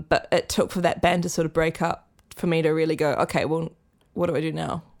 But it took for that band to sort of break up for me to really go, okay, well, what do I do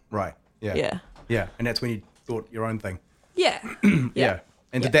now? Right. Yeah. Yeah. Yeah. And that's when you thought your own thing. Yeah. Yeah.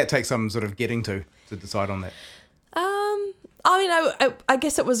 And did that take some sort of getting to decide on that? I mean, I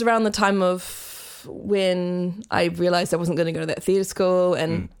guess it was around the time of when I realised I wasn't going to go to that theatre school,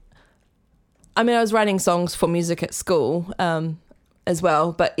 and I mean, I was writing songs for music at school as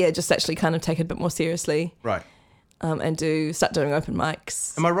well, but yeah, just actually kind of take it a bit more seriously. Right. And start doing open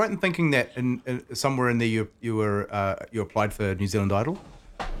mics. Am I right in thinking that in somewhere in there you applied for New Zealand Idol,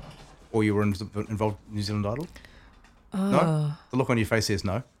 or you were involved in New Zealand Idol? No, the look on your face says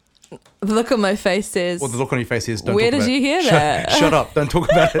no. The look on my face says. Or the look on your face says don't. Where talk did about you it. hear that? Shut up! Don't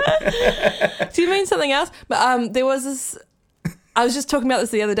talk about it. Do you mean something else? But there was this. I was just talking about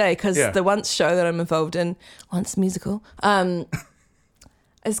this the other day because the Once show that I'm involved in, Once musical,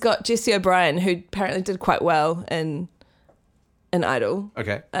 it's got Jessie O'Brien, who apparently did quite well in Idol.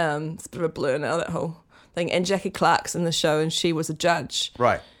 Okay. It's a bit of a blur now, that whole thing. And Jackie Clark's in the show, and she was a judge.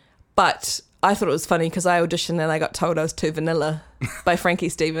 Right. But I thought it was funny because I auditioned and I got told I was too vanilla by Frankie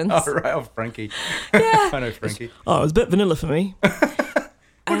Stevens. Oh, right. Oh, Frankie. Yeah. I know Frankie. Oh, it was a bit vanilla for me.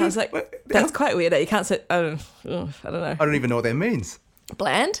 And I was like, that's quite weird. You can't say, I don't know. I don't even know what that means.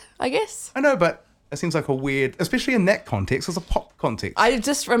 Bland, I guess. I know, but it seems like a weird, especially in that context, it's a pop context. I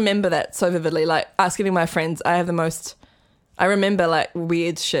just remember that so vividly. Like, asking my friends, I remember like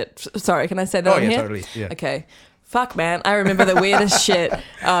weird shit. Sorry, can I say that on here? Totally. Yeah. Okay. Fuck, man. I remember the weirdest shit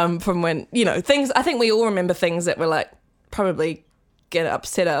from when, things. I think we all remember things that were like probably get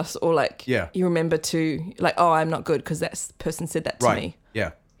upset us, or like you remember to like, oh, I'm not good because that person said that to me.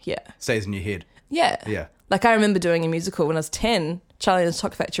 Yeah. Yeah. Stays in your head. Yeah. Yeah. Like, I remember doing a musical when I was 10, Charlie and the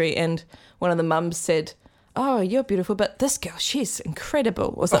Chocolate Factory, and one of the mums said, oh, you're beautiful, but this girl, she's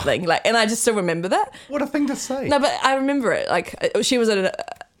incredible, or something. Like, and I just still remember that. What a thing to say. No, but I remember it. Like, she was a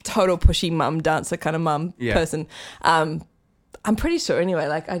total pushy mum, dancer kind of mum person. I'm pretty sure anyway.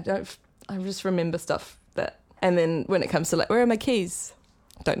 Like, I just remember stuff that, and then when it comes to like, where are my keys?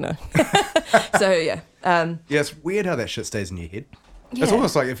 Don't know. So yeah. Yeah, it's weird how that shit stays in your head. Yeah. It's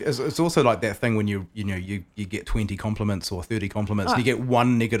almost like it's also like that thing when you get 20 compliments or 30 compliments, and you get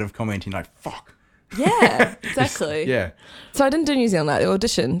one negative comment, and you're like, fuck. Yeah, exactly. Yeah. So I didn't do New Zealand Night. I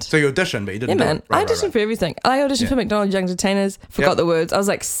auditioned. So you auditioned, but you didn't do it. I auditioned for everything. I auditioned for McDonald's Young Entertainers, forgot the words. I was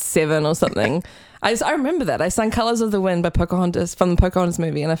like 7 or something. I remember that. I sang Colours of the Wind by Pocahontas, from the Pocahontas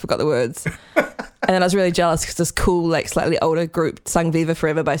movie, and I forgot the words. And then I was really jealous because this cool, like slightly older group sang Viva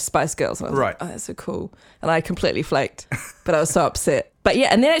Forever by Spice Girls. And I was like, oh, that's so cool. And I completely flaked, but I was so upset. But yeah,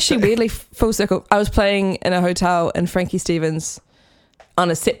 and then actually weirdly, full circle, I was playing in a hotel and Frankie Stevens on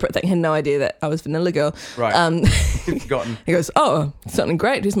a separate thing, had no idea that I was Vanilla Girl. Right. Forgotten. He goes, oh, something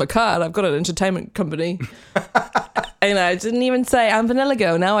great. Here's my card. I've got an entertainment company. And I didn't even say I'm Vanilla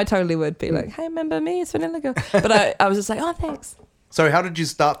Girl. Now I totally would be like, hey, remember me? It's Vanilla Girl. But I was just like, oh, thanks. So how did you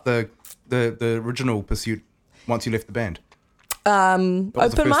start the original pursuit once you left the band? Open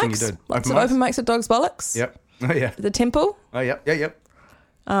mics. Thing you did? Open mics at Dog's Bollocks. Yep. Oh, yeah. The Temple. Oh, yep. Yeah, yep.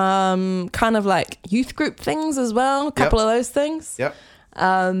 Kind of like youth group things as well. A couple of those things. Yep.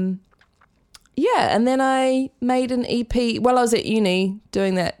 Yeah, and then I made an EP. While I was at uni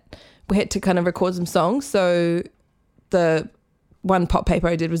doing that, we had to kind of record some songs. So the one pop paper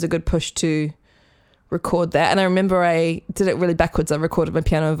I did was a good push to record that. And I remember I did it really backwards. I recorded my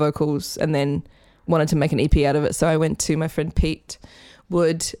piano and vocals and then wanted to make an EP out of it. So I went to my friend Pete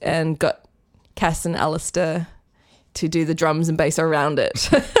Wood and got Cass and Alistair to do the drums and bass around it.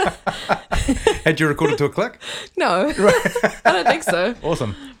 Had you recorded to a click? No, I don't think so.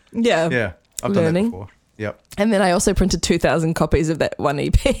 Awesome. Yeah. Yeah, I've done that before. Yep. And then I also printed 2,000 copies of that one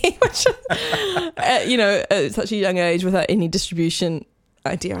EP, which, at such a young age without any distribution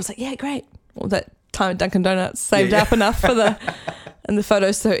idea, I was like, yeah, great. All that time at Dunkin' Donuts saved up enough for and the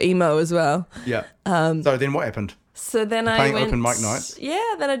photos so emo as well. Yeah. So then what happened? So then Playing open mic nights?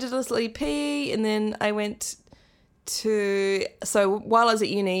 Yeah, then I did a little EP and then I went so while I was at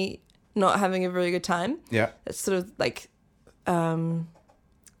uni, not having a very good time. Yeah. It's sort of like,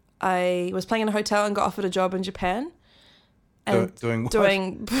 I was playing in a hotel and got offered a job in Japan. And doing what?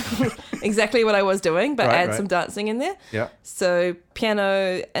 Doing exactly what I was doing, but add some dancing in there. Yeah. So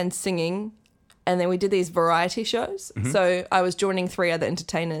piano and singing. And then we did these variety shows. Mm-hmm. So I was joining 3 other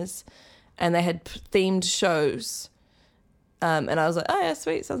entertainers and they had themed shows. And I was like, oh, yeah,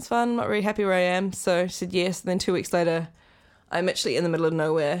 sweet, sounds fun. I'm not really happy where I am. So I said yes. And then 2 weeks later, I'm actually in the middle of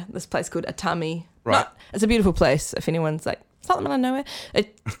nowhere. This place called Atami. Right. It's a beautiful place if anyone's like, it's not the middle of nowhere.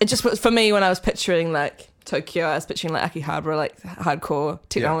 It just was, for me, when I was picturing like Tokyo, I was picturing like Akihabara, like hardcore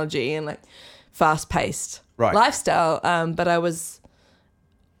technology and like fast-paced lifestyle. But I was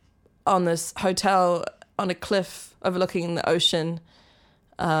on this hotel on a cliff overlooking the ocean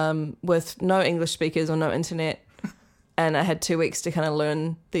with no English speakers or no internet. And I had 2 weeks to kind of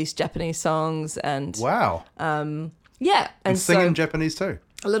learn these Japanese songs and... Wow. Yeah. And sing in Japanese too?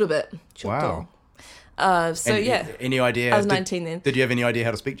 A little bit. Wow. Any idea? I was 19 then. Did you have any idea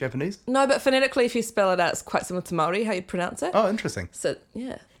how to speak Japanese? No, but phonetically, if you spell it out, it's quite similar to Māori, how you pronounce it. Oh, interesting. So,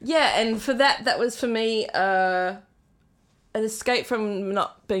 yeah. Yeah, and for that was for me an escape from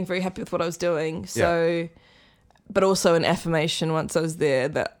not being very happy with what I was doing. So, but also an affirmation once I was there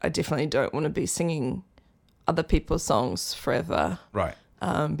that I definitely don't want to be singing other people's songs forever. Right.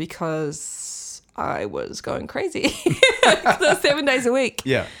 Because I was going crazy. 7 days a week.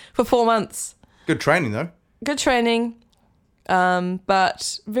 Yeah. For 4 months. Good training, though. Good training,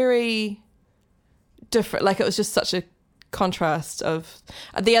 but very different. Like, it was just such a contrast of...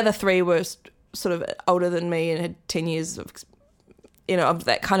 The other three were sort of older than me and had 10 years of, of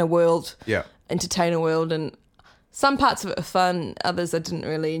that kind of world. Yeah. Entertainer world. And some parts of it were fun, others I didn't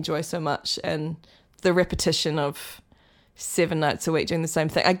really enjoy so much. And the repetition of 7 nights a week doing the same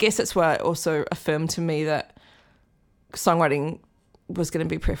thing. I guess it's why it also affirmed to me that songwriting was going to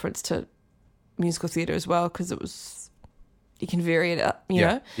be preference to musical theatre as well, because you can vary it up, you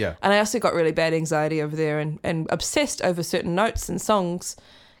know? Yeah. And I also got really bad anxiety over there and obsessed over certain notes and songs,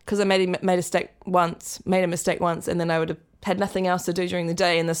 because I made a mistake once, and then I would have had nothing else to do during the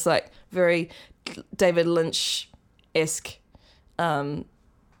day in this like very David Lynch-esque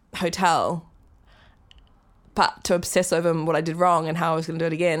hotel, but to obsess over what I did wrong and how I was going to do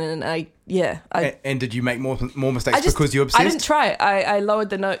it again. And And did you make more mistakes because you obsessed? I didn't try. I lowered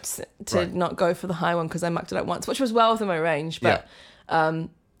the notes to not go for the high one because I mucked it up once, which was well within my range. But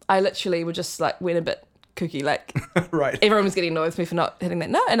I literally would just like went a bit kooky, like right. Everyone was getting annoyed with me for not hitting that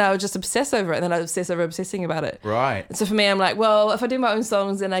note, and I would just obsess over it, and then I'd obsess over obsessing about it. Right. And so for me, I'm like, well, if I do my own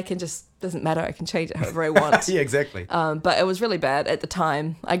songs, then I can doesn't matter. I can change it however I want. Yeah, exactly. But it was really bad at the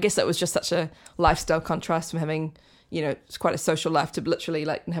time. I guess it was just such a lifestyle contrast from having, it's quite a social life to literally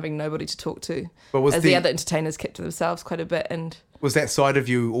like having nobody to talk to. But as the other entertainers kept to themselves quite a bit. And was that side of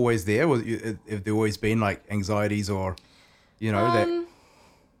you always there? Have there always been like anxieties or, that?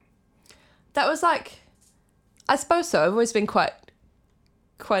 That was like, I suppose so. I've always been quite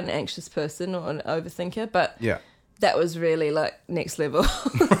an anxious person or an overthinker, but that was really like next level.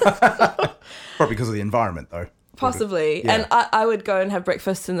 Probably because of the environment, though. Possibly. Yeah. And I would go and have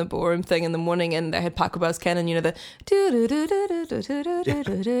breakfast in the ballroom thing in the morning, and they had Pachelbel's Canon, the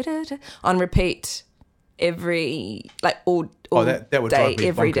on repeat every, like all that would day, drive me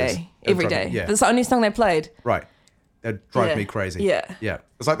every bonkers. day, every day. Yeah. That's the only song they played. Right. That drives me crazy. Yeah. Yeah.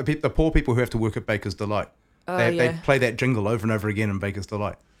 It's like the poor people who have to work at Baker's Delight. They play that jingle over and over again in Baker's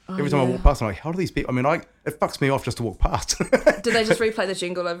Delight. Every time I walk past, I'm like, how do these people... I mean, it fucks me off just to walk past. Do they just replay the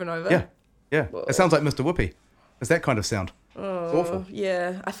jingle over and over? Yeah. Yeah. Whoa. It sounds like Mr. Whoopi. It's that kind of sound. Oh, it's awful.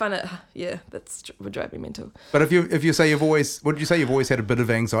 Yeah. I find it... Yeah, would drive me mental. But if you say you've always... What did you say? You've always had a bit of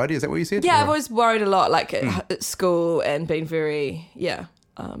anxiety? Is that what you said? Yeah, I've always worried a lot, like at school, and been very... Yeah.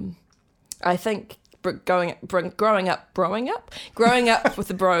 I think growing up with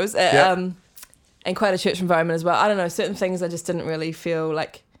the bros... and quite a church environment as well. I don't know, certain things I just didn't really feel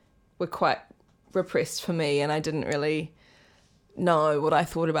like were quite repressed for me, and I didn't really know what I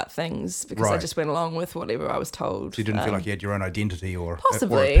thought about things because I just went along with whatever I was told. So you didn't feel like you had your own identity or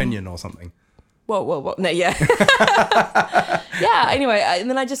opinion or something? Whoa. No, yeah. Yeah, anyway, and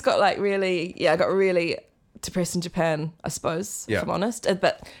then I just got like I got really depressed in Japan, I suppose, if I'm honest.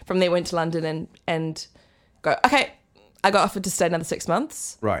 But from there went to London and go, okay, I got offered to stay another 6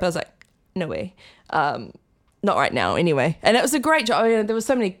 months. Right. But I was like, no way. Not right now, anyway. And it was a great job. I mean, there were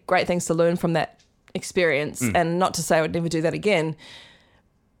so many great things to learn from that experience, and not to say I would never do that again.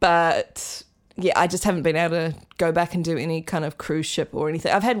 But yeah, I just haven't been able to go back and do any kind of cruise ship or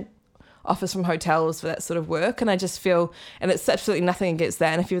anything. I've had offers from hotels for that sort of work, and I just feel, and it's absolutely nothing against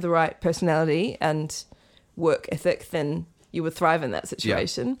that. And if you have the right personality and work ethic, then you would thrive in that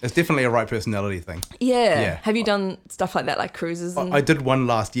situation. Yeah. It's definitely a right personality thing. Yeah. Have you done stuff like that, like cruises? I did one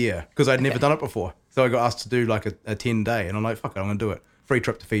last year because I'd never done it before. So I got asked to do like a 10-day, and I'm like, fuck it, I'm going to do it. Free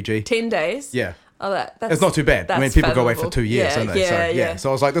trip to Fiji. 10 days? Yeah. Oh, that's it's not too bad. I mean, people go away for 2 years, don't they? Yeah. So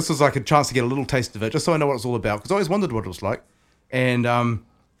I was like, this is like a chance to get a little taste of it, just so I know what it's all about, because I always wondered what it was like. And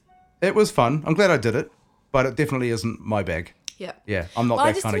it was fun. I'm glad I did it, but it definitely isn't my bag. Yeah. Yeah, I'm not that kind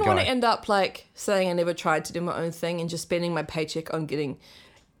of guy. I just didn't want to end up like saying I never tried to do my own thing and just spending my paycheck on getting,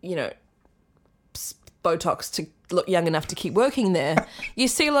 Botox to look young enough to keep working there. You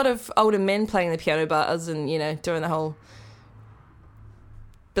see a lot of older men playing the piano bars and, doing the whole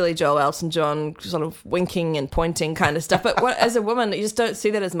Billy Joel, Elton John sort of winking and pointing kind of stuff. But as a woman, you just don't see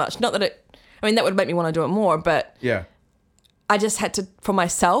that as much. Not that that would make me want to do it more, but yeah. I just had to, for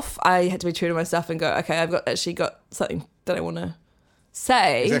myself, I had to be true to myself and go, okay, I've actually got something that I want to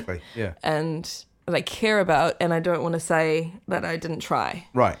say. Exactly, yeah. And that I care about, and I don't want to say that I didn't try.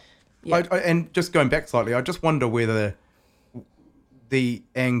 Right. Yeah. And just going back slightly, I just wonder whether the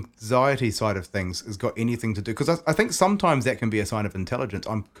anxiety side of things has got anything to do, because I think sometimes that can be a sign of intelligence.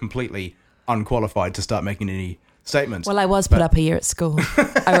 I'm completely unqualified to start making any statements. Well, I was put up a year at school.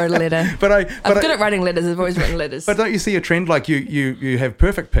 I wrote a letter. I'm good at writing letters. I've always written letters. But don't you see a trend like you have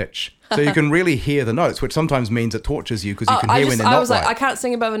perfect pitch, so you can really hear the notes, which sometimes means it tortures you because you can hear when they're not I was like, right. I can't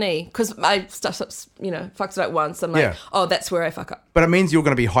sing above an E because I fucked it up once. I'm like, Yeah. oh, that's where I fuck up. But it means you're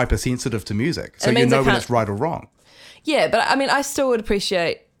going to be hypersensitive to music, so It you means I know when can't- it's right or wrong. Yeah, but I mean, I still would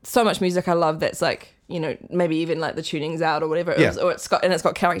appreciate so much music I love that's like, maybe even like the tuning's out or whatever, Yeah. or it's got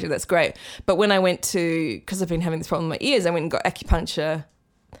character, that's great. But when I went to, because I've been having this problem with my ears, I went and got acupuncture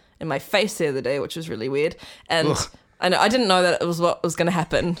in my face the other day, which was really weird. And Ugh. I didn't know that it was what was going to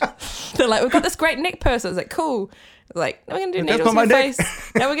happen. They're like, we've got this great neck person. I was like, cool. Like, now we're going to do That's needles not in my your neck.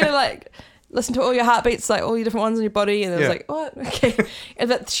 face. Now we're going to like listen to all your heartbeats, like all your different ones in your body. And I was Yeah. like, what? Okay.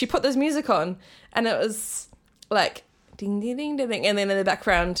 And that she put this music on, and it was like ding ding ding ding ding, and then in the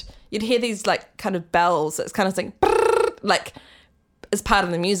background you'd hear these like kind of bells. It's kind of like as part of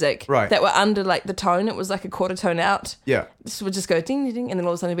the music, Right. that were under like the tone. It was like a quarter tone out. Yeah. This would just go ding ding ding, and then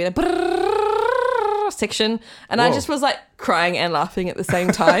all of a sudden it'd be a section, and Whoa. I just was like crying and laughing at the same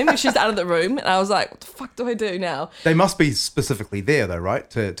time. She's out of the room, and I was like, what the fuck do I do now? They must be specifically there though, right?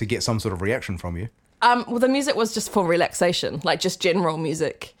 To get some sort of reaction from you. Well, the music was just for relaxation, like just general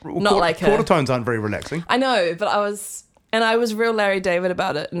music, not Quarter, like quarter tones aren't very relaxing. I know, but I was real Larry David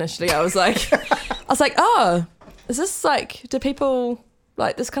about it initially. I was like, oh, is this like, do people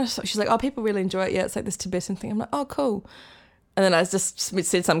like this kind of stuff? She's like, oh, people really enjoy it. Yeah, it's like this Tibetan thing. I'm like, oh, cool. And then I just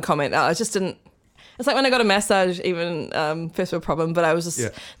said some comment. I just didn't. It's like when I got a massage, even first world problem, but I was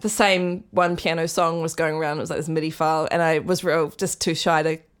just the same one piano song was going around. It was like this MIDI file, and I was just too shy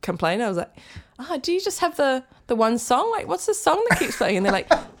to complain. I was like, oh, do you just have the one song? Like, what's this song that keeps playing? And they're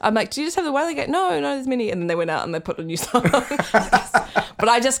like, I'm like, do you just have the one? They go, no, there's many. And then they went out and they put a new song on. But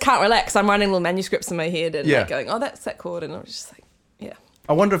I just can't relax. I'm writing little manuscripts in my head and like going, oh, that's that chord. And I'm just like, yeah.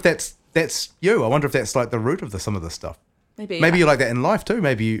 I wonder if that's you. I wonder if that's like the root of some of this stuff. Maybe you're like that in life too.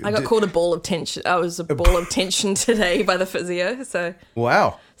 Maybe you. I got called a ball of tension. I was a ball of tension today by the physio. So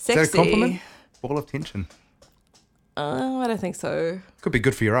Wow. Sexy. Is that a compliment? Ball of tension. I don't think so. Could be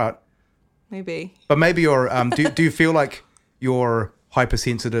good for your art. Maybe. But maybe you're. Do you feel like you're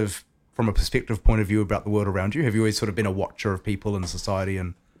hypersensitive from a perspective point of view about the world around you? Have you always sort of been a watcher of people in society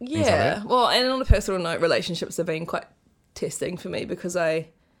and things like that? Well, and on a personal note, relationships have been quite testing for me because I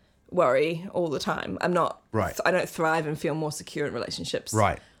worry all the time. I'm not. Right. I don't thrive and feel more secure in relationships.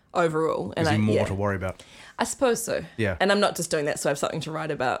 Right. Overall, and There's more to worry about. I suppose so. Yeah. And I'm not just doing that so I have something to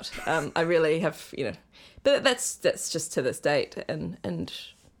write about. I really have, but that's just to this date, and Could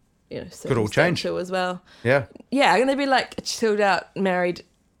all change circumstantial as well. Yeah. Yeah, I'm gonna be like a chilled out, married,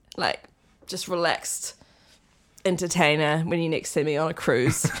 like just relaxed entertainer when you next see me on a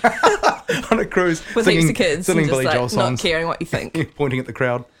cruise On a cruise, with singing, heaps of kids, singing and just Billy like Joel not songs, caring what you think. pointing at the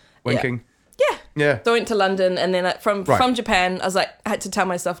crowd, winking. Yeah. Yeah. So I went to London, and then from Japan, I was like, I had to tell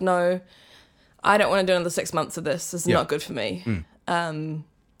myself, no, I don't want to do another 6 months of this. This is not good for me.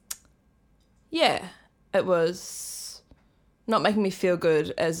 It was not making me feel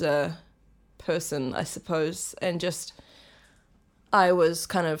good as a person, I suppose, and just I was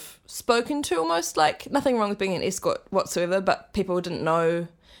kind of spoken to almost, like nothing wrong with being an escort whatsoever, but people didn't know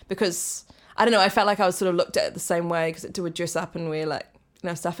because I don't know. I felt like I was sort of looked at the same way because it would dress up and wear like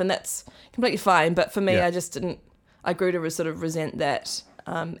stuff, and that's completely fine. But for me, I just didn't. I grew to sort of resent that,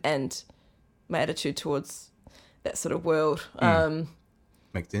 and my attitude towards that sort of world.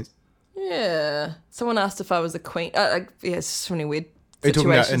 Makes sense. Yeah. Someone asked if I was a queen. It's so many weird Are you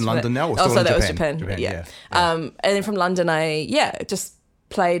talking about situations in for London that. now or still so in that Japan? was Japan. Yeah. And then from London, I just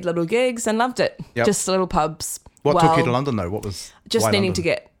played little gigs and loved it. Yep. Just little pubs. What took you to London though? What was just why needing London? to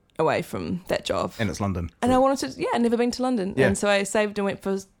get away from that job. And it's London. And I wanted to, I'd never been to London. Yeah. And so I saved and went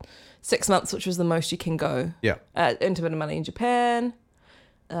for 6 months, which was the most you can go. Yeah. Earned a bit of money in Japan,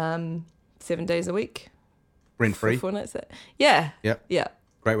 7 days a week. Rent free. 4 nights there. Yeah. Yep. Yeah.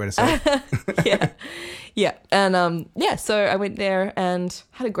 Great way to say it. Yeah. And so I went there and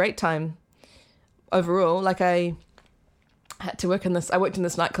had a great time overall. Like I had to work I worked in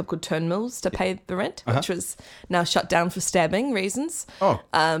this nightclub called Turnmills to pay the rent, which was now shut down for stabbing reasons. Oh.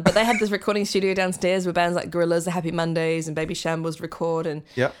 But they had this recording studio downstairs where bands like Gorillaz, The Happy Mondays and Baby Shambles record. And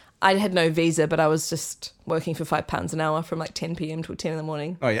I had no visa, but I was just working for £5 an hour from like 10 p.m. till 10 in the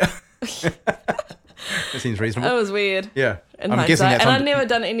morning. Oh, yeah. That seems reasonable. That was weird. Yeah. I'm guessing that's... And I'd never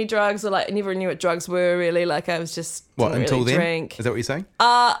done any drugs or like I never knew what drugs were really. Like I was just... What, until really then? drink. Is that what you're saying?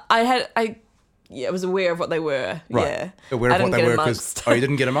 I was aware of what they were. Right. Yeah. Aware I of what didn't they get were amongst. Oh, you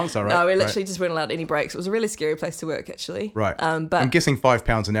didn't get amongst, all right. No, we right. literally just weren't allowed any breaks. It was a really scary place to work, actually. Right. But I'm guessing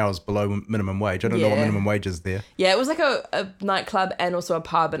 £5 an hour is below minimum wage. I don't know what Yeah. minimum wage is there. yeah, it was like a nightclub and also a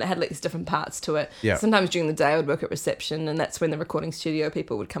pub, and it had like these different parts to it. Yeah. Sometimes during the day I would work at reception, and that's when the recording studio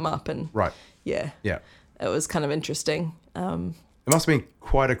people would come up, and Right. yeah, Yeah. it was kind of interesting. It must have been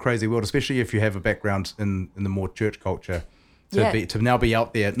quite a crazy world, especially if you have a background in the more church culture. To now be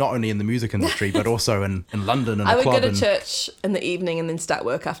out there, not only in the music industry, but also in London and I a would club. go to church in the evening and then start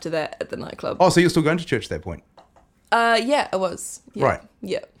work after that at the nightclub. Oh, so you're still going to church at that point? Yeah, I was. Yeah. Right.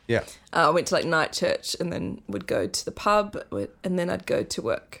 Yeah. Yeah. I went to like night church and then would go to the pub and then I'd go to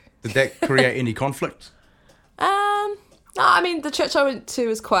work. Did that create any conflict? No, I mean the church I went to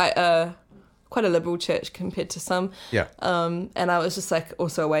was quite a liberal church compared to some. Yeah. And I was just like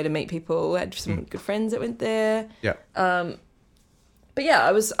also a way to meet people. I had some good friends that went there. Yeah. But yeah,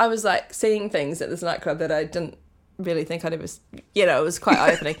 I was like seeing things at this nightclub that I didn't really think I'd ever. It was quite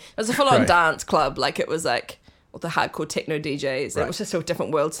eye opening. It was a full on Right. dance club. Like it was like all the hardcore techno DJs. Right. It was just a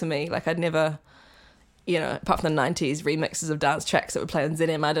different world to me. Like I'd never, apart from the 90s remixes of dance tracks that would play on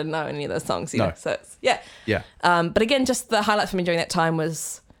ZM, I didn't know any of those songs. You No. know, so it's, yeah. Yeah. But again, just the highlight for me during that time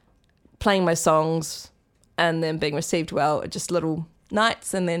was playing my songs and then being received well at just little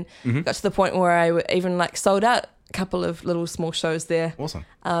nights, and then got to the point where I even like sold out a couple of little small shows there. Awesome.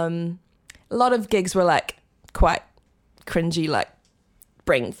 A lot of gigs were like quite cringy, like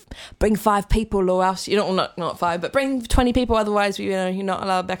bring 5 people or else you don't, not 5, but bring 20 people, otherwise you're not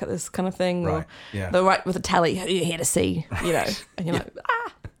allowed back at this kind of thing. Right. Or Yeah. they'll write with a tally, who you're here to see, and you're like,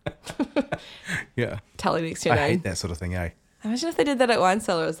 Yeah. tally next to your I name. hate that sort of thing, eh? Imagine if they did that at Wine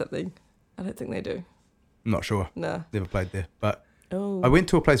Cellar or something. I don't think they do. I'm not sure. No. Never played there. But Oh. I went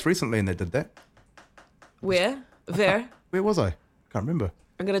to a place recently and they did that. Where? There. Where was I? Can't remember.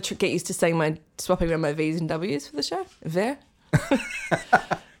 I'm going to get used to saying swapping around my V's and W's for the show. There.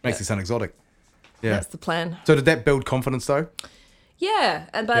 Makes you sound exotic. Yeah. That's the plan. So did that build confidence though? Yeah.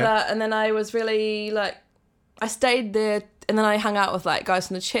 And then I was really like, I stayed there and then I hung out with like guys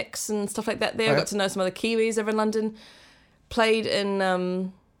from the Czechs and stuff like that there. Oh, I yeah. got to know some other Kiwis over in London. Played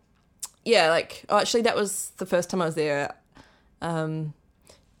in, actually that was the first time I was there.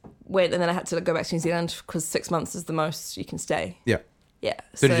 Went and then I had to go back to New Zealand because 6 months is the most you can stay. Yeah. Yeah.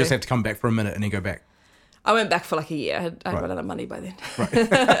 So did you just have to come back for a minute and then go back? I went back for like a year. I'd Right. run out of money by then. Right.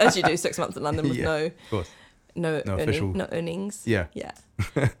 As you do, 6 months in London with Yeah, of course. no official- earnings. Yeah. Yeah.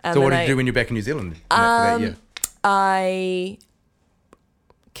 So what did you do when you're back in New Zealand? After that year? I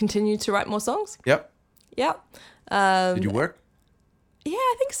continued to write more songs. Yep. Yeah. Did you work? Yeah,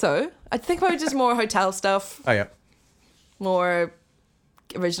 I think so. I think probably just more hotel stuff, Oh yeah. more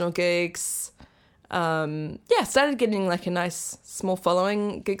original gigs. Started getting like a nice small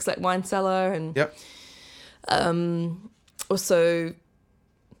following, gigs like Wine Cellar, and Yep. also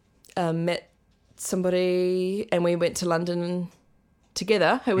met somebody and we went to London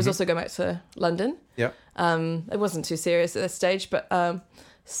together who was also going back to London. Yep. It wasn't too serious at that stage, but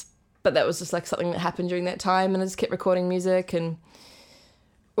that was just like something that happened during that time, and I just kept recording music and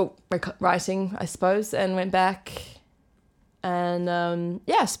writing, I suppose, and went back and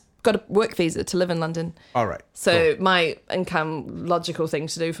got a work visa to live in London. All right. So my logical thing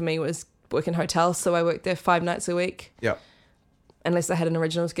to do for me was work in hotels, so I worked there 5 nights a week. Yep. Unless I had an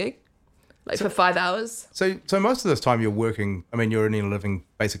originals gig, for 5 hours. So most of this time you're working. I mean, you're earning a living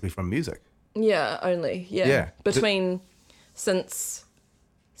basically from music. Yeah, only. Yeah. Yeah.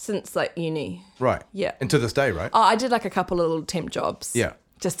 Since like uni. Right. Yeah. And to this day, right? Oh, I did like a couple of little temp jobs. Yeah.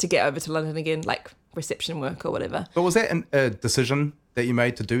 Just to get over to London again, like reception work or whatever. But was that a decision that you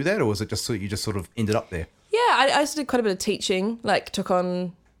made to do that, or was it just so you just sort of ended up there? Yeah, I also did quite a bit of teaching, like took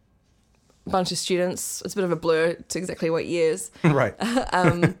on a bunch of students. It's a bit of a blur to exactly what years. Right.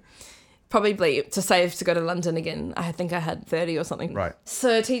 Probably to save to go to London again. I think I had 30 or something. Right.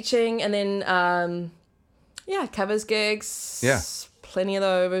 So teaching and then, covers gigs. Yeah. Plenty of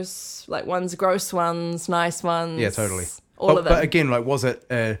those, like ones, gross ones, nice ones. Yeah, totally. All of them. But again, like, was it?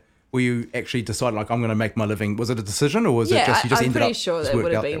 Were you actually deciding like I'm going to make my living? Was it a decision, or was it just you just I'm ended pretty up sure just that it worked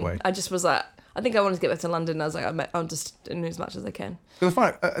would have out that been. way? I just was like, I think I wanted to get back to London. And I was like, I'll just earn as much as I can. Because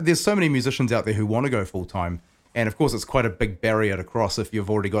I find there's so many musicians out there who want to go full time, and of course it's quite a big barrier to cross if you've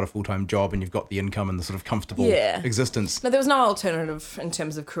already got a full time job and you've got the income and the sort of comfortable existence. No, there was no alternative in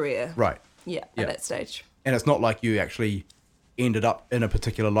terms of career. Right. Yeah, Yeah. at that stage. And it's not like you actually ended up in a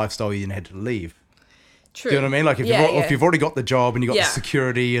particular lifestyle you then had to leave. True. Do you know what I mean? Like if you've already got the job and you've got the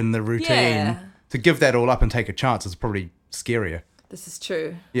security and the routine, to give that all up and take a chance is probably scarier. This is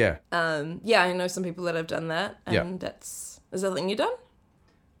true. Yeah. I know some people that have done that, and is that something you've done?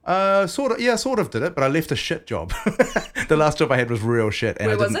 Sort of did it, but I left a shit job. The last job I had was real shit. And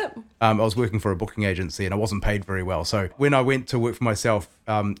Where was it? I was working for a booking agency and I wasn't paid very well. So when I went to work for myself,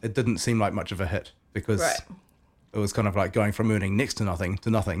 it didn't seem like much of a hit because it was kind of like going from earning next to nothing to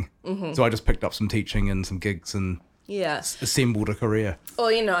nothing. Mm-hmm. So I just picked up some teaching and some gigs and assembled a career. Well,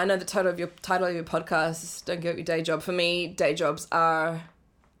 I know the title of your podcast is Don't Give Up Your Day Job. For me, day jobs are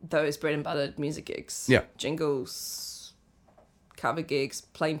those bread and buttered music gigs. Yeah. Jingles, cover gigs,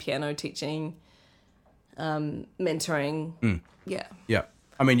 playing piano, teaching, mentoring. Yeah. Yeah.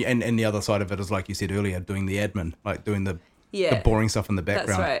 I mean, and the other side of it is, like you said earlier, doing the admin, like doing the boring stuff in the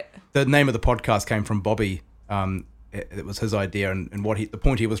background. That's right. The name of the podcast came from Bobby. It was his idea, and the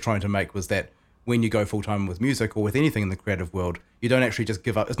point he was trying to make was that when you go full time with music or with anything in the creative world, you don't actually just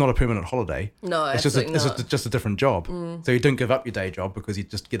give up. It's not a permanent holiday. No, it's absolutely not. It's just a different job. So you don't give up your day job because you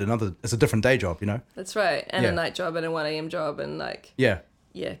just get another. It's a different day job, That's right, and a night job and a 1 a.m. job, and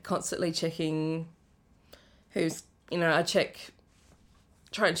constantly checking who's I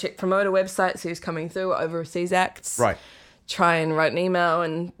try and check promoter websites, who's coming through, overseas acts. Right. Try and write an email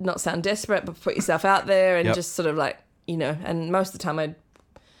and not sound desperate, but put yourself out there and just sort of like, and most of the time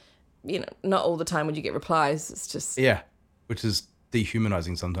not all the time would you get replies. It's just... Yeah, which is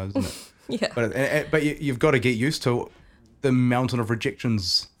dehumanizing sometimes, isn't it? Yeah. But you've got to get used to the mountain of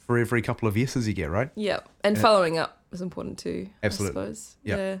rejections for every couple of yeses you get, right? Yeah, and following up is important too, absolutely. I suppose.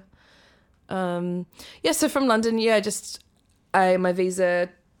 Yeah. So from London, my visa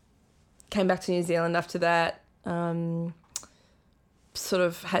came back to New Zealand after that. Sort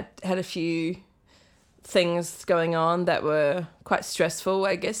of had a few things going on that were quite stressful,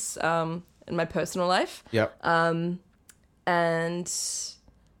 I guess, in my personal life. Yep. And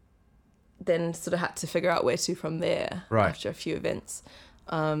then sort of had to figure out where to from there after a few events.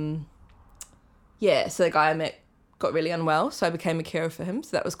 So the guy I met got really unwell, so I became a carer for him.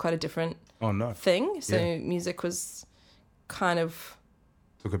 So that was quite a different thing. So music was kind of...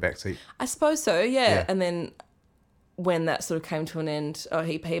 Took a backseat. I suppose so, yeah. And then... when that sort of came to an end,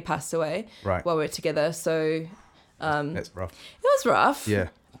 he passed away while we were together. So that's rough. It was rough. Yeah.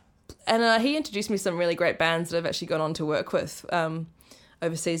 And he introduced me to some really great bands that I've actually gone on to work with,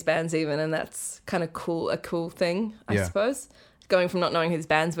 overseas bands even, and that's kind of a cool thing, I suppose. Going from not knowing who these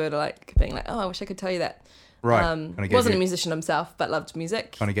bands were to like being like, oh, I wish I could tell you that. Right. Wasn't a musician himself, but loved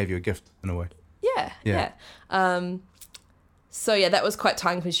music. Kind of gave you a gift in a way. Yeah. So that was quite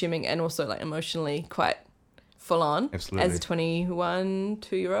time consuming and also like emotionally quite full on. Absolutely. As a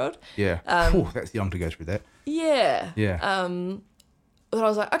 2-year-old. Yeah. That's young to go through that. Yeah. Yeah. But I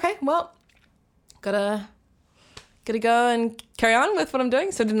was like, okay, well, gotta go and carry on with what I'm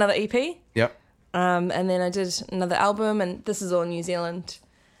doing. So I did another EP. Yep. And then I did another album, and this is all New Zealand.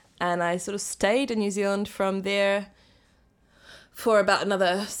 And I sort of stayed in New Zealand from there for about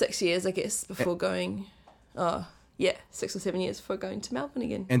another 6 years, I guess, before going... 6 or 7 years before going to Melbourne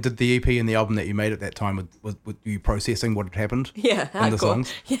again. And did the EP and the album that you made at that time, were you processing what had happened? Yeah, in the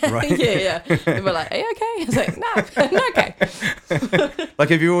songs? Yeah, right? yeah. They were like, are you okay? I was like, no, not okay. Like,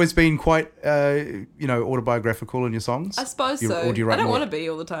 have you always been quite, autobiographical in your songs? I suppose so. Or do you write I don't more? want to be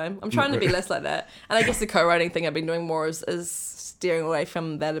all the time. I'm trying to be less like that. And I guess the co-writing thing I've been doing more is steering away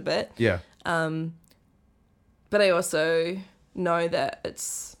from that a bit. Yeah. But I also know that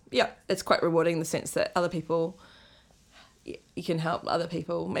it's quite rewarding in the sense that other people... you can help other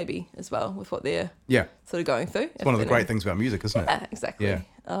people maybe as well with what they're sort of going through. It's one of the great things about music, isn't it? Yeah, exactly. Yeah.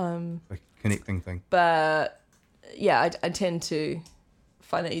 A connecting thing. But I tend to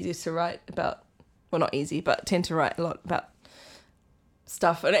find it easier to write about, well, not easy, but tend to write a lot about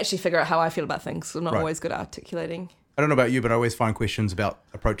stuff and actually figure out how I feel about things. So I'm not always good at articulating. I don't know about you, but I always find questions about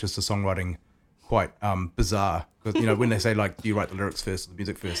approaches to songwriting quite bizarre. Because, when they say, like, do you write the lyrics first or the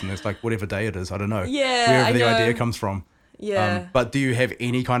music first? And it's like, whatever day it is, I don't know. Yeah, wherever the idea comes from. Yeah. But do you have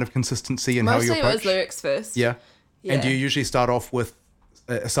any kind of consistency in how you approach? Mostly it was lyrics first. Yeah. And do you usually start off with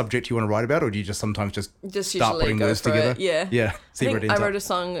a subject you want to write about, or do you just sometimes just start putting words together? Yeah. Yeah. I wrote a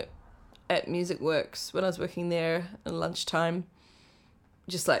song at Music Works when I was working there at lunchtime.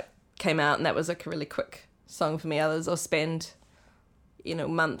 Just like came out, and that was like a really quick song for me. Others I'll spend,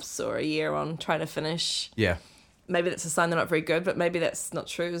 months or a year on trying to finish. Yeah. Maybe that's a sign they're not very good, but maybe that's not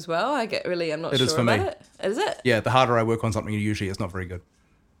true as well. I'm not sure is for about me. it. Is it? Yeah, the harder I work on something, usually it's not very good.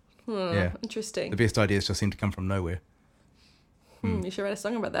 Yeah. Interesting. The best ideas just seem to come from nowhere. You should write a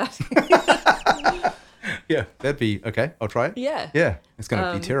song about that. Yeah, that'd be okay. I'll try it. Yeah. Yeah, it's going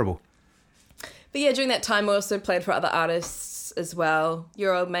to be terrible. But yeah, during that time, I also played for other artists as well.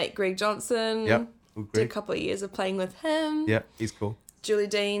 Your old mate, Greg Johnson. Yep. Did a couple of years of playing with him. Yeah, he's cool. Julie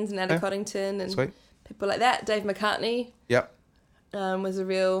Deans and Anna Coddington and Sweet. people like that. Dave McCartney. Yep. was a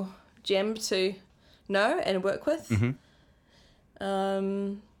real gem to know and work with.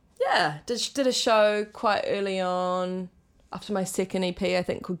 Did a show quite early on after my second EP, I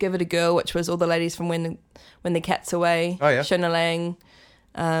think, called Give It a Girl, which was all the ladies from When the Cat's Away. Oh, yeah. Shona Lang.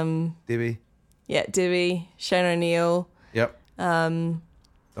 Debbie. Yeah, Debbie, Shane O'Neill. Yep. Diane.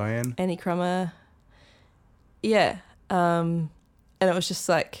 Annie Crummer. Yeah. And it was just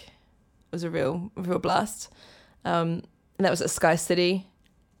like, it was a real blast. And that was at Sky City.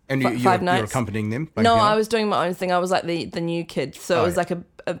 And Five you're nights. accompanying them? No, I was doing my own thing. I was like the new kid. So it was yeah. like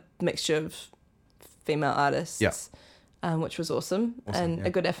a mixture of female artists. Yeah. Which was awesome and yeah. a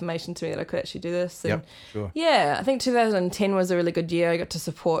good affirmation to me that I could actually do this. And Yep, sure. yeah, I think 2010 was a really good year. I got to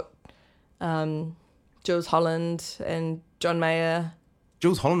support Jules Holland and John Mayer.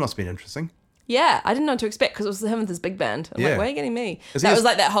 Jules Holland must have been interesting. Yeah, I didn't know what to expect because it was him with his big band. I'm Yeah. like, why are you getting me? Is That he was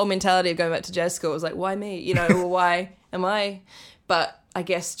like that whole mentality of going back to jazz school. It was like, why me? You know, or why am I? But I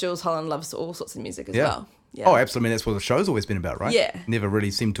guess Jules Holland loves all sorts of music as Yeah. well. Yeah. Oh, absolutely. I mean, that's what the show's always been about, right? Yeah. Never really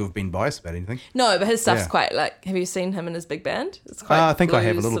seemed to have been biased about anything. No, but his stuff's Yeah. quite like, have you seen him and his big band? It's quite I think I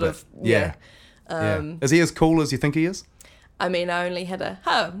have a blues, little sort bit. of- Yeah. Yeah. Is he as cool as you think he is? I mean, I only had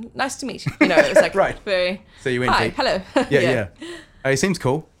nice to meet you. You know, it was like Right. very, So you went hi, deep. hello. Yeah. He seems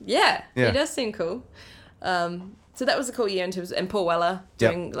cool. Yeah, Yeah. he does seem cool. So that was a cool year in terms of, and Paul Weller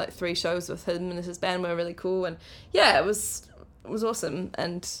doing like 3 shows with him and his band were really cool. And yeah, it was awesome.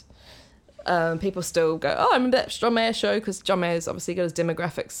 And people still go, oh, I remember that John Mayer show, because John Mayer's obviously got his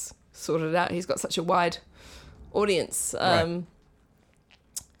demographics sorted out. He's got such a wide audience. Right.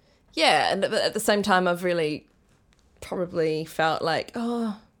 Yeah, and at the same time, I've really probably felt like,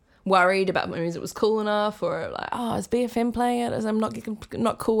 worried about my music was cool enough, or like, is BFM playing it? I'm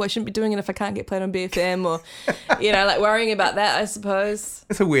not cool. I shouldn't be doing it if I can't get played on BFM, or you know, like worrying about that, I suppose.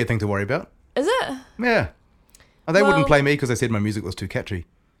 It's a weird thing to worry about. Is it? Yeah. They Well- wouldn't play me because they said my music was too catchy.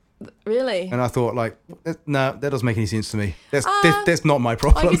 Really? And I thought, like, no, that doesn't make any sense to me. That's not my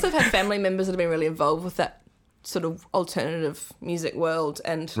problem. I guess I've had family members that have been really involved with that sort of alternative music world,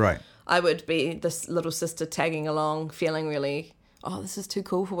 and Right. I would be this little sister tagging along, feeling really, this is too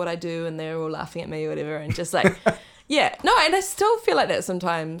cool for what I do, and they're all laughing at me or whatever, and just like, yeah, no, and I still feel like that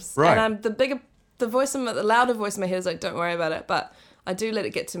sometimes. Right. And I'm the louder voice in my head is like, don't worry about it, but I do let it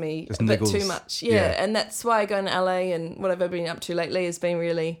get to me Just a bit niggles. too much. Yeah, Yeah. and that's why going to LA and what I've been up to lately has been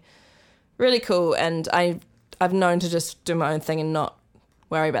really, really cool, and I've known to just do my own thing and not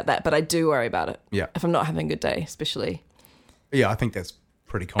worry about that, but I do worry about it. Yeah. If I'm not having a good day, especially. Yeah, I think that's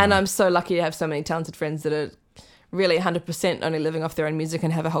pretty common. And I'm so lucky to have so many talented friends that are really 100% only living off their own music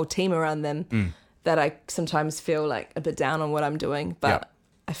and have a whole team around them that I sometimes feel like a bit down on what I'm doing, but Yeah.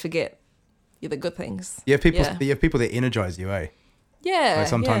 I forget the good things. You have people that energize you, eh? Yeah. Like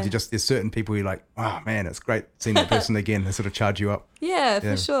sometimes yeah. there's certain people you're like, oh man, it's great seeing that person again. They sort of charge you up. Yeah,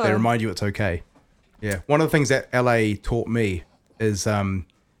 for sure. They remind you it's okay. Yeah. One of the things that LA taught me is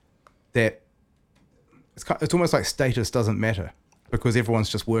that it's almost like status doesn't matter because everyone's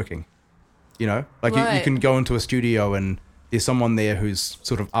just working. You know, like you Right. can go into a studio and there's someone there who's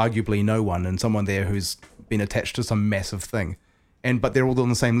sort of arguably no one, and someone there who's been attached to some massive thing, but they're all on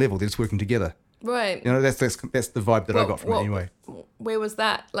the same level. They're just working together. Right. You know, that's the vibe that I got from it anyway. Where was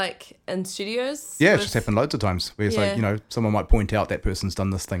that? Like in studios? Yeah, it's With- just happened loads of times where it's Yeah. like, you know, someone might point out that person's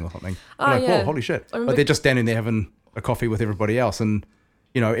done this thing or something. Oh, You're like, yeah. whoa, holy shit. I remember- But they're just standing there having a coffee with everybody else. And,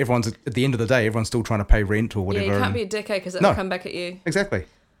 you know, everyone's, at the end of the day, everyone's still trying to pay rent or Yeah, whatever. you can't and- be a dickhead because it No. will come back at you. Exactly.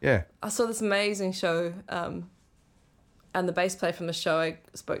 Yeah. I saw this amazing show, and the bass player from the show, I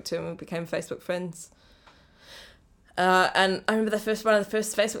spoke to him and we became Facebook friends. And I remember one of the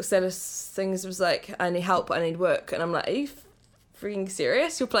first Facebook status things was like, I need help, I need work. And I'm like, are you freaking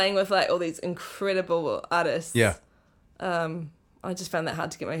serious? You're playing with like all these incredible artists. Yeah. I just found that hard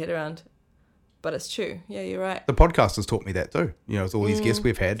to get my head around. But it's true. Yeah, you're right. The podcast has taught me that too. You know, it's all these guests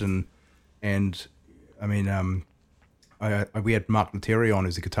we've had. And I mean, we had Mark Lettieri on,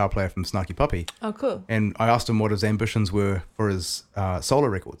 who's a guitar player from Snarky Puppy. Oh, cool. And I asked him what his ambitions were for his solo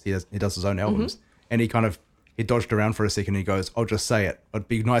records. He does his own albums. And he dodged around for a second and he goes, I'll just say it. It'd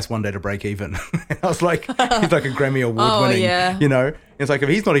be nice one day to break even. And I was like, he's like a Grammy Award winning, yeah. you know? It's like, if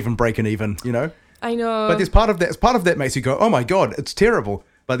he's not even breaking even, you know? I know. But there's part of that makes you go, oh my God, it's terrible.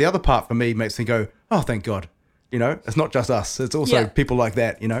 But the other part for me makes me go, oh, thank God. You know, it's not just us. It's also Yeah. people like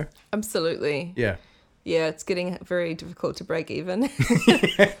that, you know? Absolutely. Yeah. Yeah, it's getting very difficult to break even.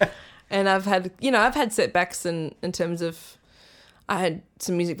 And I've had setbacks in terms of, I had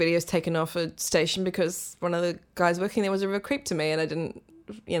some music videos taken off a station because one of the guys working there was a real creep to me and I didn't,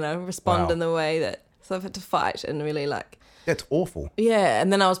 respond Wow. in the way that, so I've had to fight and really like, That's awful. yeah.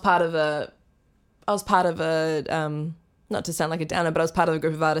 And then I was part of a not to sound like a downer, but I was part of a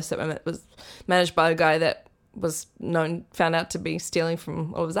group of artists that was managed by a guy that was found out to be stealing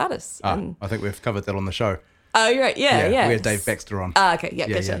from all of his artists. I think we've covered that on the show. Oh, you're right. Yeah. We had Dave Baxter on. Okay. Yeah.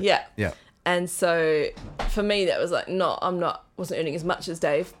 Gotcha. Yeah. Yeah. And so for me, that was like, wasn't earning as much as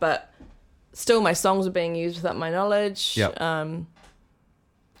Dave, but still my songs were being used without my knowledge. Yep.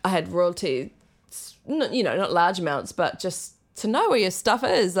 I had royalty, not large amounts, but just to know where your stuff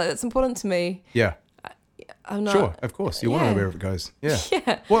is, like, it's important to me. Yeah. I'm not, Sure, of course. You want to know where it goes. Yeah.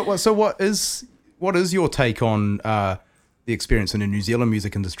 Yeah. So what is your take on the experience in the New Zealand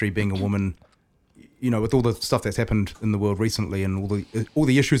music industry, being a woman, with all the stuff that's happened in the world recently and all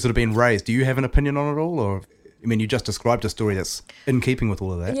the issues that have been raised? Do you have an opinion on it all? Or, you just described a story that's in keeping with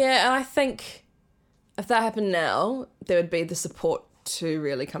all of that. Yeah, and I think if that happened now, there would be the support to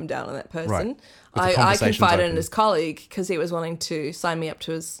really come down on that person. Right. I confided in his colleague because he was wanting to sign me up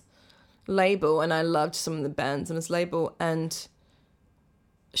to his label, and I loved some of the bands on his label, and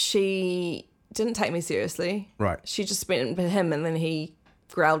she didn't take me seriously. Right. She just went with him, and then he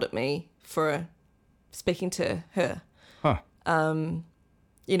growled at me for speaking to her. Huh. And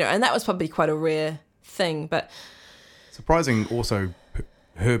that was probably quite a rare thing, but surprising also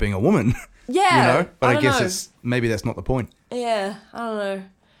her being a woman. Yeah. But I guess maybe that's not the point. Yeah, I don't know.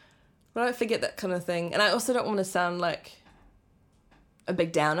 But I don't forget that kind of thing. And I also don't want to sound like a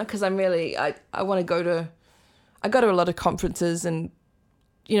big downer, because I'm really, I want to go to a lot of conferences and,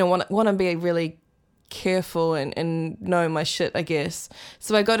 want to be really careful and know my shit, I guess.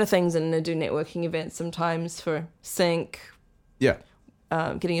 So I go to things and I do networking events sometimes for sync. Yeah.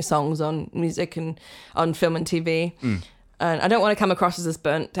 Getting your songs on music and on film and TV. And I don't want to come across as this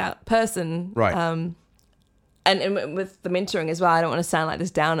burnt out person. Right. And with the mentoring as well, I don't want to sound like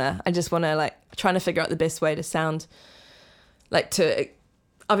this downer. I just want to trying to figure out the best way to sound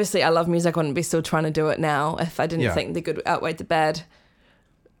obviously I love music. I wouldn't be still trying to do it now if I didn't think the good outweighed the bad.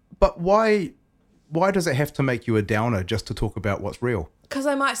 But why does it have to make you a downer just to talk about what's real? Because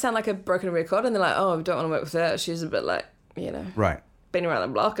I might sound like a broken record and they're like, oh, I don't want to work with her. She's a bit right. been around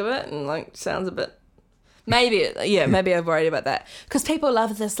the block a bit and sounds a bit... Maybe I'm worried about that. Because people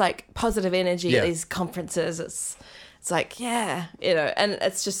love this positive energy at these conferences. It's and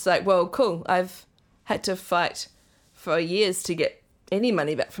it's just well, cool. I've had to fight for years to get any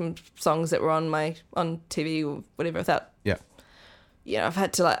money back from songs that were on TV or whatever without... Yeah. I've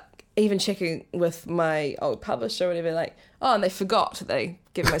had to even checking with my old publisher or whatever, and they forgot that they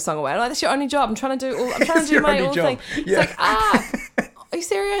gave my song away. I'm like, that's your only job. I'm trying to do my own thing. Yeah. It's are you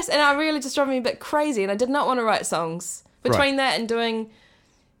serious? And I really just drove me a bit crazy, and I did not want to write songs. Between that and doing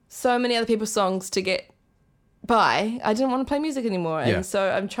so many other people's songs to get by, I didn't want to play music anymore. And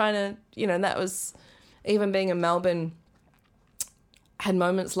so I'm trying to, and that was, even being in Melbourne, had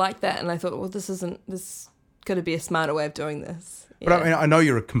moments like that, and I thought, well, this got to be a smarter way of doing this. But I know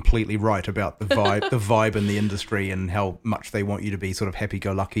you're completely right about the vibe in the industry and how much they want you to be sort of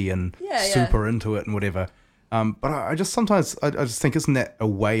happy-go-lucky and super into it and whatever. But I just sometimes think, isn't that a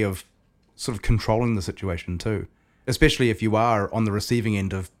way of sort of controlling the situation too? Especially if you are on the receiving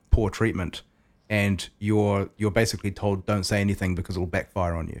end of poor treatment and you're basically told don't say anything because it'll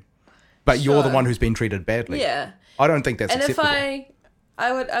backfire on you. But you're the one who's been treated badly. Yeah. I don't think that's acceptable. And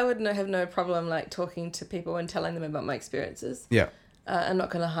if I would have no problem talking to people and telling them about my experiences. Yeah. I'm not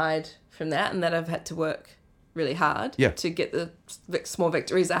going to hide from that, and that I've had to work really hard to get the small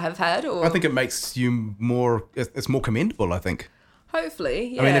victories I have had. Or I think it makes you it's more commendable, I think.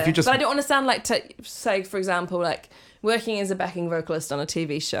 Hopefully, yeah. I mean, if you just... But I don't want to sound say, for example, working as a backing vocalist on a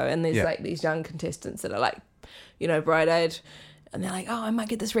TV show, and there's these young contestants that are bright-eyed, and they're like, oh, I might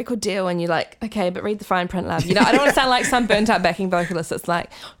get this record deal, and you're like, okay, but read the fine print, love. I don't want to sound like some burnt-out backing vocalist that's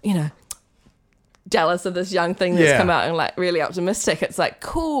jealous of this young thing that's come out and really optimistic. It's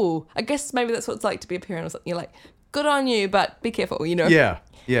cool. I guess maybe that's what it's like to be a parent or something. You're good on you, but be careful, Yeah.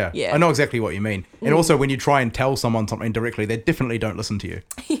 I know exactly what you mean. And also when you try and tell someone something directly, they definitely don't listen to you.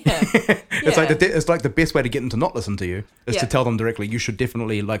 Yeah. It's like the best way to get them to not listen to you is to tell them directly, you should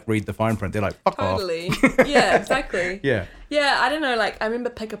definitely read the fine print. They're like, fuck off. Totally. Yeah, exactly. Yeah, I don't know, I remember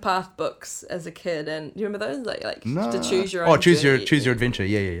Pick a Path books as a kid, and do you remember those? No. To choose your own choose your adventure.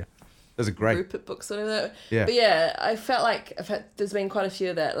 Yeah. Those are great. Rupert books or whatever. Yeah. But I felt there's been quite a few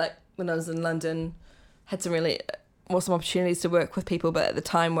of that. When I was in London, had some really awesome opportunities to work with people, but at the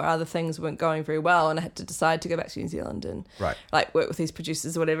time where other things weren't going very well, and I had to decide to go back to New Zealand and work with these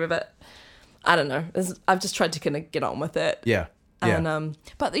producers or whatever. But I don't know. I've just tried to kind of get on with it. Yeah. And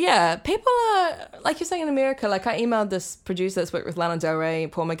but people are like you're saying in America. I emailed this producer that's worked with Lana Del Rey,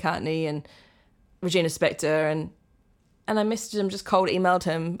 Paul McCartney, and Regina Spektor, and and I messaged him, just cold emailed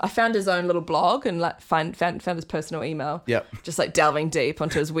him. I found his own little blog and like found his personal email. Yep. Just like delving deep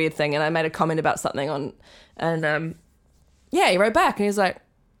onto his weird thing, and I made a comment about something on, and he wrote back and he was like,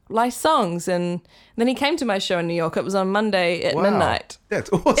 "Nice songs," and then he came to my show in New York. It was on Monday at midnight.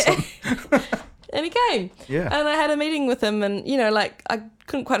 That's awesome. And he came. Yeah. And I had a meeting with him, and like I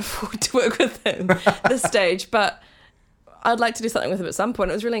couldn't quite afford to work with him at this stage, but I'd like to do something with him at some point.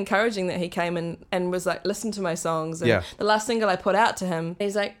 It was really encouraging that he came and was like, listen to my songs. And the last single I put out to him,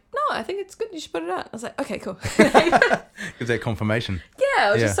 he's like, "No, I think it's good. You should put it out." I was like, "Okay, cool." Gives that confirmation. Yeah,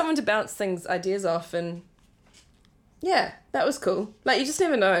 it was just someone to bounce ideas off, and yeah, that was cool. Like, you just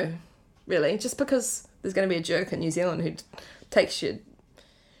never know, really. Just because there's going to be a jerk in New Zealand who takes you,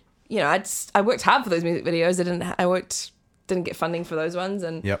 I worked hard for those music videos. Didn't get funding for those ones,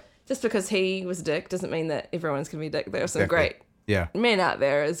 and just because he was a dick doesn't mean that everyone's going to be a dick. There are some great men out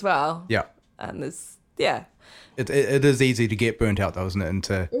there as well. Yeah, and there's It is easy to get burnt out though, isn't it?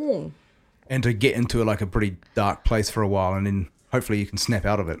 And to get into like a pretty dark place for a while, and then hopefully you can snap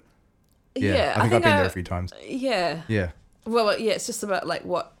out of it. Yeah, I think I've been there a few times. Yeah. Well, yeah, it's just about like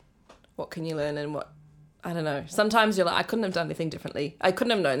what can you learn and what, I don't know. Sometimes you're like, I couldn't have done anything differently. I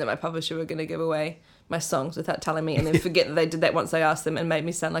couldn't have known that my publisher were going to give away my songs without telling me, and then forget that they did that once I asked them, and made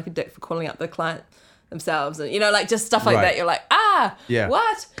me sound like a dick for calling up the client themselves, and like just stuff like that. You're like,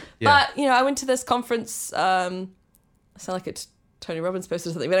 what? But I went to this conference. I sound like a Tony Robbins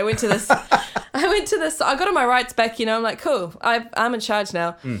person or something, but I went to this. I got on my rights back. I'm like, cool. I'm in charge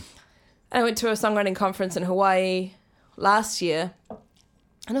now. I went to a songwriting conference in Hawaii last year,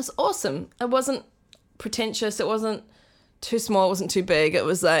 and it was awesome. It wasn't pretentious. It wasn't too small. It wasn't too big. It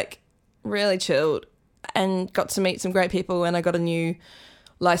was like really chilled, and got to meet some great people. And I got a new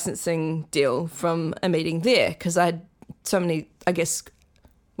licensing deal from a meeting there, because I had so many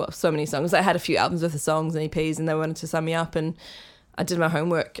songs. I had a few albums worth of songs and EPs, and they wanted to sign me up, and I did my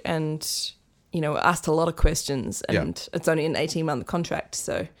homework and asked a lot of questions, and it's only an 18-month contract,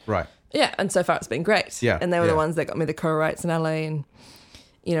 so and so far it's been great. And they were the ones that got me the co-writes in LA, and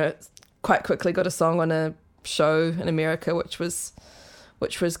quite quickly got a song on a show in America, which was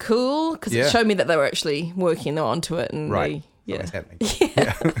cool, because it showed me that they were actually working onto it, and what's happening.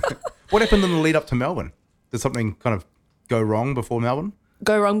 What happened in the lead up to Melbourne? Did something kind of go wrong before Melbourne?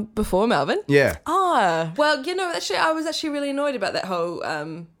 Go wrong before Melbourne? Yeah. Well, actually, I was actually really annoyed about that whole.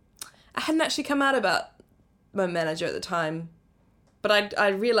 I hadn't actually come out about my manager at the time, but I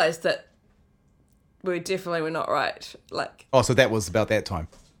realised that we definitely were not right. Like. Oh, so that was about that time.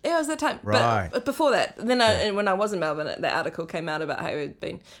 Yeah, it was that time. Right. But before that, then when I was in Melbourne, that article came out about how he had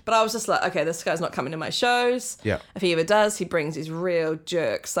been. But I was just like, okay, this guy's not coming to my shows. Yeah. If he ever does, he brings these real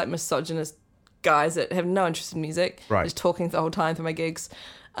jerks, like misogynist guys that have no interest in music. Right. Just talking the whole time through my gigs.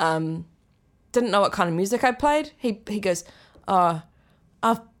 Didn't know what kind of music I played. He goes, "Oh,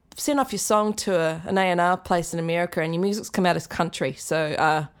 I've sent off your song to an A&R place in America, and your music's come out as country. So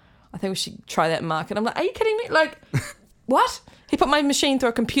I think we should try that market." I'm like, are you kidding me? Like, what? He put my machine through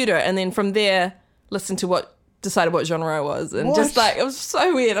a computer, and then from there decided what genre I was, and just like, it was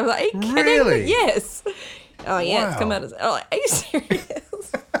so weird. I was like, are you kidding me? Really? Yes. Oh yeah, It's come out as. I'm like, are you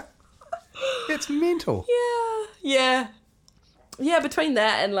serious? It's mental. Yeah. Between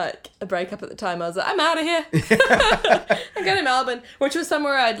that and like a breakup at the time, I was like, I'm out of here. I'm going to Melbourne, which was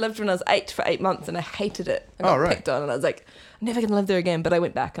somewhere I'd lived when I was 8 for 8 months, and I hated it. I got picked on, and I was like, I'm never going to live there again. But I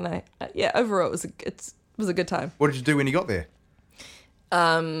went back, and overall it was a good time. What did you do when you got there?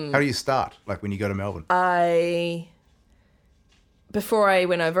 How do you start? Like when you go to Melbourne? Before I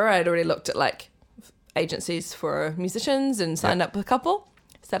went over, I'd already looked at like agencies for musicians and signed up with a couple.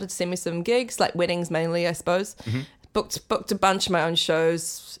 Started to send me some gigs, like weddings mainly, I suppose. Mm-hmm. Booked a bunch of my own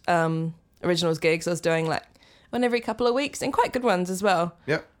shows, originals gigs. I was doing like one every couple of weeks, and quite good ones as well.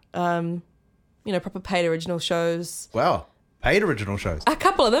 Yep. Proper paid original shows. Wow. Paid original shows? A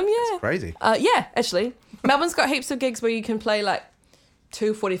couple of them, yeah. That's crazy. Yeah, actually. Melbourne's got heaps of gigs where you can play like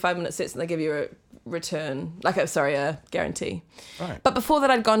 2 45-minute sets, and they give you a return, a guarantee. Right. But before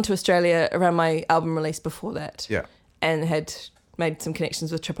that, I'd gone to Australia around my album release before that. Yeah. And had made some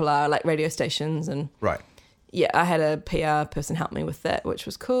connections with Triple R, like radio stations, and I had a PR person help me with that, which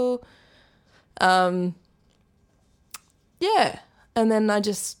was cool. And then I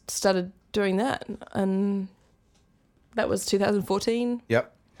just started doing that, and that was 2014.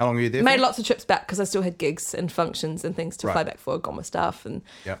 Yep. How long were you there? Made lots of trips back because I still had gigs and functions and things to fly back for. Got my stuff, and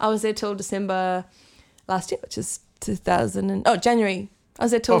I was there till December last year, which is January. I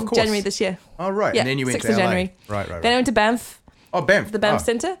was there till January this year. Oh right, and then you went to LA. January. Right. Then I went to Banff. Oh, Banff. The Banff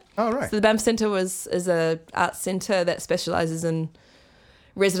Centre. Oh, right. So the Banff Centre is a arts centre that specialises in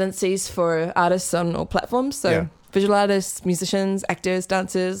residencies for artists on all platforms. So visual artists, musicians, actors,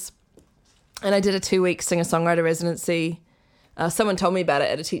 dancers. And I did a 2-week singer-songwriter residency. Someone told me about it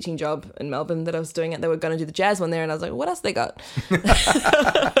at a teaching job in Melbourne that I was doing it. They were going to do the jazz one there, and I was like, what else they got?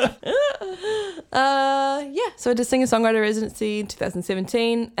 So I did singer-songwriter residency in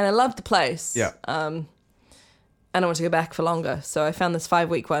 2017, and I loved the place. Yeah. And I wanted to go back for longer, so I found this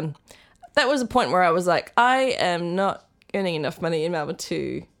 5-week one. That was a point where I was like, I am not earning enough money in Melbourne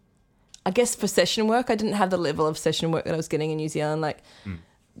to, I guess, for session work. I didn't have the level of session work that I was getting in New Zealand. Like,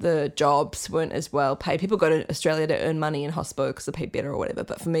 the jobs weren't as well paid. People go to Australia to earn money in hospo because they pay better or whatever.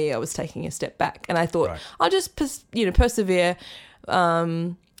 But for me, I was taking a step back, and I thought I'll just persevere.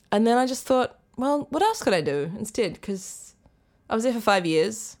 And then I just thought, well, what else could I do instead? Because I was there for 5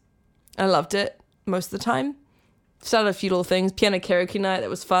 years. I loved it most of the time. Started a few little things. Piano karaoke night, that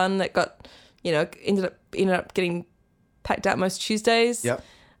was fun. That got, ended up getting packed out most Tuesdays. Yep.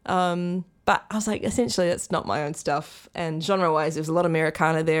 But I was like, essentially, that's not my own stuff. And genre-wise, there was a lot of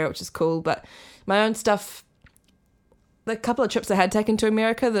Americana there, which is cool. But my own stuff, the couple of trips I had taken to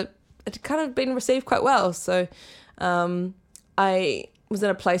America, that it kind of been received quite well. So I was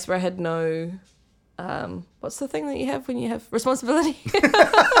in a place where I had no, what's the thing that you have when you have responsibility?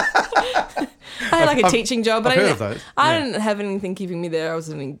 I had like a teaching job, but I didn't have anything keeping me there. I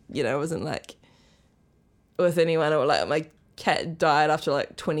wasn't like with anyone, or like my cat died after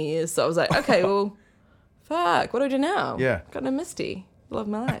like 20 years. So I was like, okay, well, fuck, what do I do now? Yeah. Got no Misty. Love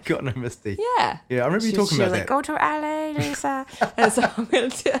my life. Got no Misty. Yeah. Yeah, I remember you talking about like, that. go to LA, Lisa. And so I'm going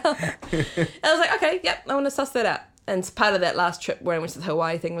to tell. And I was like, okay, yep, I want to suss that out. And part of that last trip where I went to the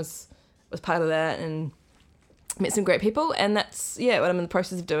Hawaii thing was part of that, and met some great people. And that's, what I'm in the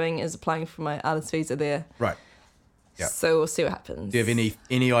process of doing is applying for my artist visa there. Right. Yeah. So we'll see what happens. Do you have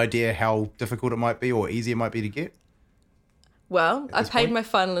any idea how difficult it might be or easy it might be to get? Well, I paid my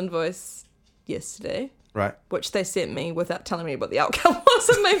final invoice yesterday. Right. Which they sent me without telling me what the outcome was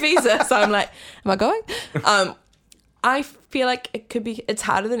of my visa. So I'm like, am I going? I feel like it's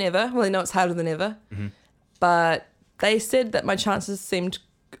harder than ever. Well, I know it's harder than ever. Mm-hmm. But they said that my chances seemed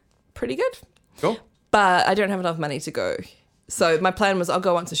pretty good. Cool. But I don't have enough money to go. So my plan was I'll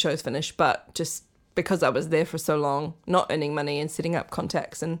go once the show's finished, but just because I was there for so long, not earning money and setting up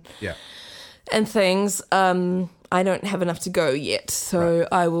contacts and things, I don't have enough to go yet. So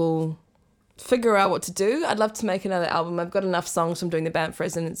I will figure out what to do. I'd love to make another album. I've got enough songs from doing the Banff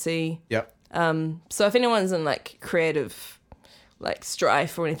residency. Yep. So if anyone's in like creative like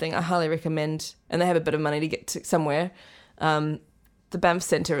strife or anything, I highly recommend, and they have a bit of money to get to somewhere, the Banff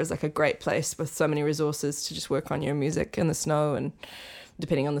Centre is like a great place with so many resources to just work on your music in the snow and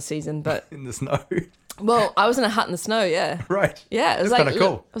depending on the season. But in the snow. Well, I was in a hut in the snow, yeah. Right. Yeah, it was That's like kind of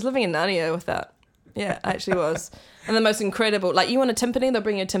cool. I was living in Narnia with that. Yeah, I actually was. And the most incredible, like you want a timpani, they'll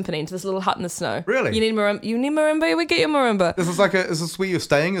bring you a timpani into this little hut in the snow. Really? You need marimba, we get your marimba. Is this where you're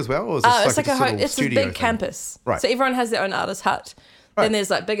staying as well? Or is this it's a big campus. Right. So everyone has their own artist hut. Right. Then there's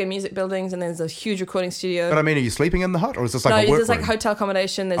like bigger music buildings, and there's a huge recording studio. But I mean, are you sleeping in the hut, or is this like a work there's like room? hotel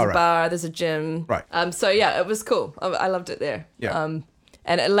accommodation, there's a bar, there's a gym. Right. So yeah, it was cool. I loved it there. Yeah.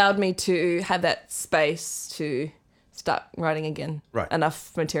 And it allowed me to have that space to start writing again. Right.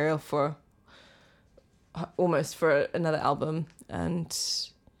 Enough material for almost for another album. And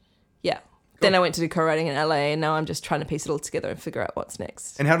yeah. Cool. Then I went to do co-writing in LA, and now I'm just trying to piece it all together and figure out what's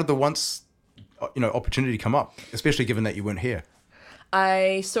next. And how did the opportunity come up, especially given that you weren't here?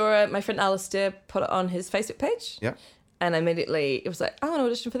 I saw my friend Alistair put it on his Facebook page. Yeah. And immediately it was like, I want to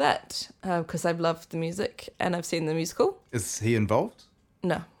audition for that because I've loved the music and I've seen the musical. Is he involved?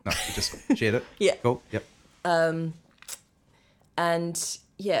 No. No, he just shared it? Yeah. Cool, yep. And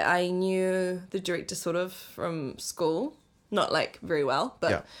yeah, I knew the director sort of from school, not like very well,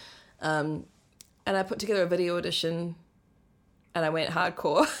 but and I put together a video audition and I went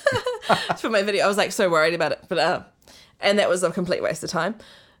hardcore for my video. I was like so worried about it, but and that was a complete waste of time.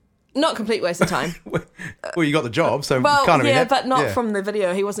 Not complete waste of time. Well, you got the job, so well, kind of yeah, but not from the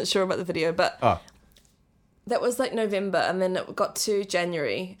video. He wasn't sure about the video, but oh. That was like November, and then it got to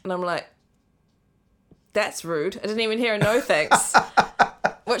January, and I'm like, that's rude. I didn't even hear a no thanks,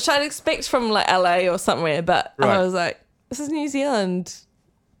 which I'd expect from like LA or somewhere, but right. I was like, this is New Zealand.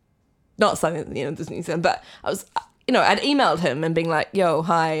 Not something, this is New Zealand, but I was, I'd emailed him and being like, yo,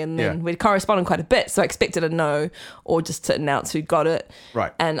 hi, and then we'd corresponded quite a bit, so I expected a no or just to announce who'd got it.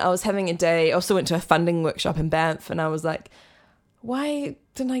 Right. And I was having a day, I also went to a funding workshop in Banff, and I was like, why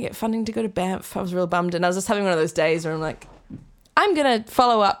didn't I get funding to go to Banff? I was real bummed, and I was just having one of those days where I'm like, I'm going to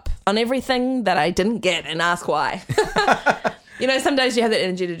follow up on everything that I didn't get and ask why. Some days you have that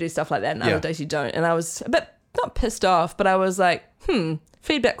energy to do stuff like that, and other days you don't. And I was a bit not pissed off, but I was like,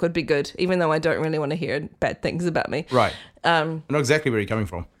 feedback would be good, even though I don't really want to hear bad things about me. Right. I know exactly where you're coming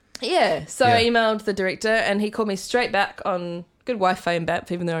from. Yeah. So I emailed the director, and he called me straight back on good Wi-Fi in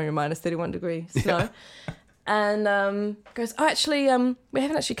Banff, even though I'm in minus 31 degree snow. Yeah. And goes, oh, actually, we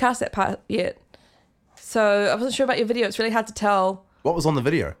haven't actually cast that part yet. So I wasn't sure about your video. It's really hard to tell. What was on the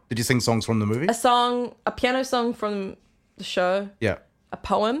video? Did you sing songs from the movie? A piano song from the show. Yeah. A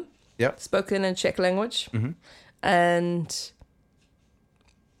poem. Yeah. Spoken in Czech language. Mm-hmm. And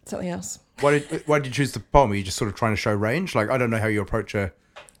something else. Why did you choose the poem? Are you just sort of trying to show range? Like, I don't know how you approach a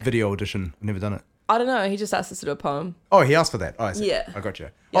video audition. I've never done it. I don't know. He just asked us to do a poem. Oh, he asked for that. Oh, I see. Yeah. I got you.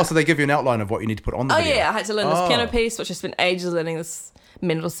 Yeah. Oh, so they give you an outline of what you need to put on the video. Oh, yeah. I had to learn this piano piece, which I spent ages learning, this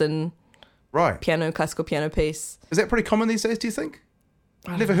Mendelssohn classical piano piece. Is that pretty common these days, do you think?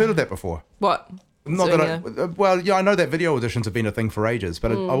 I've never heard of that before. What? Not that I know that video auditions have been a thing for ages,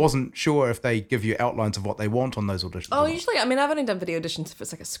 but I wasn't sure if they give you outlines of what they want on those auditions. Oh, usually, I mean, I've only done video auditions if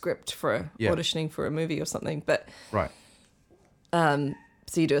it's like a script for auditioning for a movie or something, but... Right.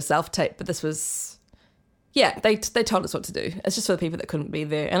 So you do a self-tape, but this was... Yeah, they told us what to do. It's just for the people that couldn't be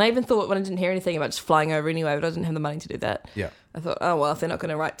there. And I even thought, when I didn't hear anything about just flying over anyway, but I didn't have the money to do that. Yeah. I thought, oh, well, if they're not going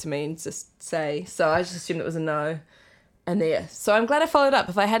to write to me and just say... So I just assumed it was a no. And yeah. So I'm glad I followed up.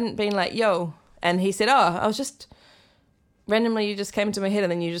 If I hadn't been like, yo... And he said, oh, I was just... Randomly, you just came into my head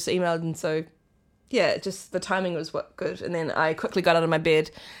and then you just emailed. And so, yeah, just the timing was good. And then I quickly got out of my bed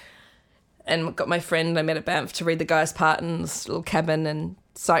and got my friend I met at Banff to read the guy's part in this little cabin and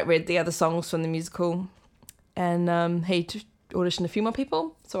sight read the other songs from the musical. And he auditioned a few more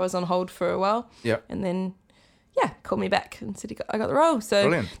people. So I was on hold for a while. Yeah. And then, called me back and said I got the role. So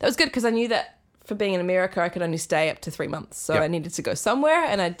Brilliant. That was good because I knew that for being in America, I could only stay up to 3 months. So I needed to go somewhere,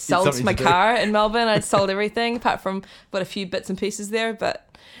 and I'd sold my car in Melbourne. I'd sold everything apart from a few bits and pieces there,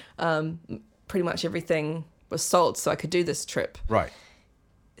 but pretty much everything was sold so I could do this trip. Right.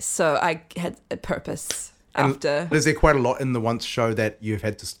 So I had a purpose and after. Is there quite a lot in the Once show that you've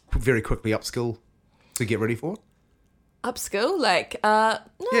had to very quickly upskill to get ready for? Upskill? Like, no,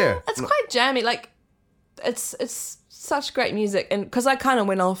 it's quite jammy. Like, it's such great music. And because I kind of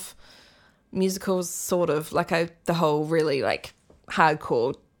went off musicals, sort of like the whole really like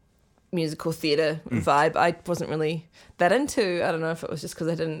hardcore musical theatre vibe I wasn't really that into. I don't know if it was just because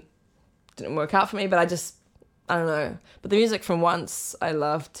I didn't work out for me, but I don't know. But the music from Once I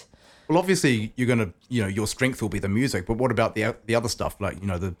loved. Well, obviously you're gonna, your strength will be the music, but what about the other stuff, like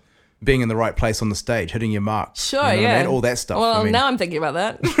the being in the right place on the stage, hitting your mark? Sure, all that stuff. Well, now I'm thinking about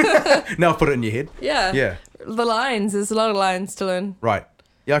that. Now I've put it in your head. Yeah. The lines, there's a lot of lines to learn. Right.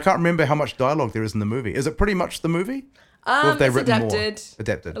 Yeah, I can't remember how much dialogue there is in the movie. Is it pretty much the movie? Or have they written adapted. More?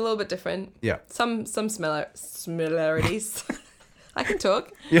 Adapted. A little bit different. Yeah. Some similarities. I can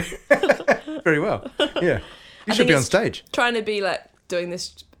talk. Yeah. Very well. Yeah. You should be on stage. Trying to be like doing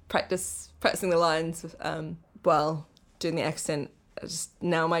this, practicing the lines while doing the accent.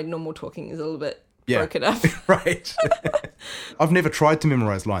 Now my normal talking is a little bit broken up. Right. I've never tried to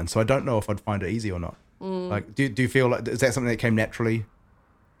memorize lines, so I don't know if I'd find it easy or not. Like, do you feel like, is that something that came naturally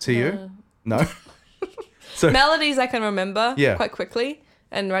to you? No? So melodies I can remember quite quickly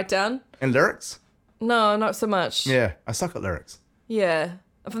and write down. And lyrics? No, not so much. Yeah, I suck at lyrics. Yeah.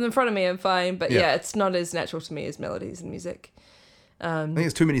 From in front of me, I'm fine. But it's not as natural to me as melodies and music. I think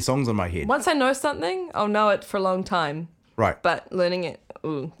it's too many songs on my head. Once I know something, I'll know it for a long time. Right. But learning it,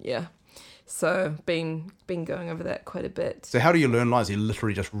 So been going over that quite a bit. So how do you learn lines? You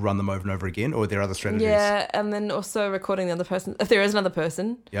literally just run them over and over again, or are there other strategies? Yeah, and then also recording the other person. If there is another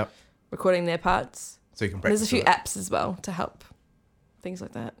person, recording their parts. So you can practice. There's a few apps as well to help things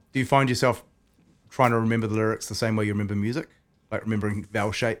like that. Do you find yourself trying to remember the lyrics the same way you remember music? Like remembering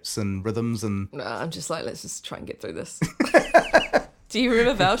vowel shapes and rhythms and... No, I'm just like, let's just try and get through this. Do you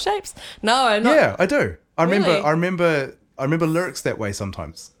remember vowel shapes? No, I'm not. Yeah, I do. Really? I remember lyrics that way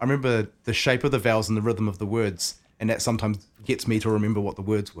sometimes. I remember the shape of the vowels and the rhythm of the words, and that sometimes gets me to remember what the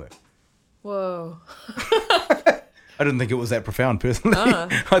words were. Whoa. I didn't think it was that profound, personally.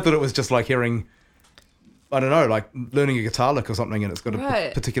 I thought it was just like hearing, I don't know, like learning a guitar lick or something, and it's got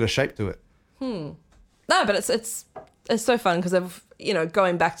a particular shape to it. No, but it's so fun because I've,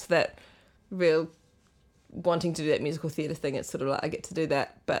 going back to that real wanting to do that musical theatre thing, it's sort of like I get to do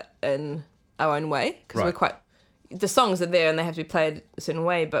that, but in our own way, because we're quite... The songs are there and they have to be played a certain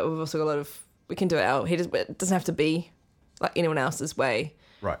way, but we've also got a lot of... We can do it it doesn't have to be like anyone else's way.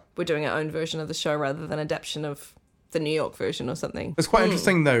 Right. We're doing our own version of the show rather than adaptation of the New York version or something. It's quite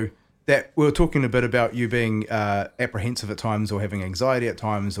interesting, though, that we were talking a bit about you being apprehensive at times or having anxiety at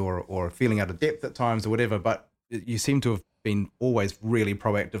times or feeling out of depth at times or whatever, but you seem to have been always really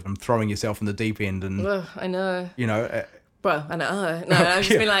proactive and throwing yourself in the deep end, and Ugh, I know. you know. Well, I know. No, I've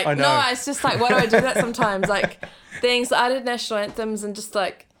just been like, I know. no, it's just like, why do I do that sometimes? Like, things, I did national anthems and just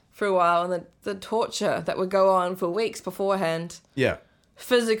like, for a while, and the torture that would go on for weeks beforehand. Yeah.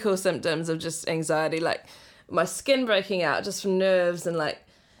 Physical symptoms of just anxiety, like my skin breaking out just from nerves and like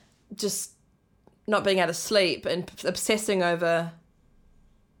just not being able to sleep and obsessing over.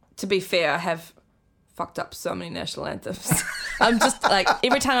 To be fair, I have fucked up so many national anthems. I'm just like,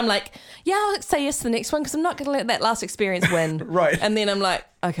 every time I'm like, yeah, I'll say yes to the next one because I'm not going to let that last experience win. Right. And then I'm like,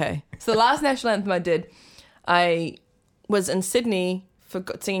 okay. So the last national anthem I did, I was in Sydney for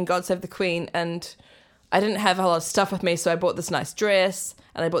singing God Save the Queen, and I didn't have a lot of stuff with me, so I bought this nice dress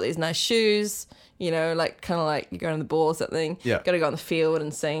and I bought these nice shoes, you know, like kind of like you go on the ball or something. Yeah. Got to go on the field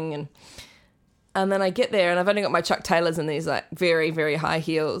and sing, and then I get there and I've only got my Chuck Taylors and these like very, very high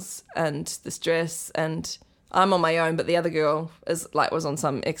heels and this dress, and I'm on my own, but the other girl was on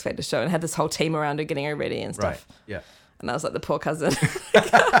some X Factor show and had this whole team around her getting her ready and stuff. Right. Yeah. And I was like the poor cousin.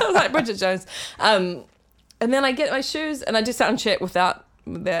 I was like Bridget Jones. And then I get my shoes and I do sound check without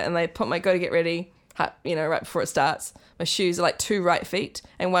that, and they put my go to get ready, you know, right before it starts. My shoes are like 2 right feet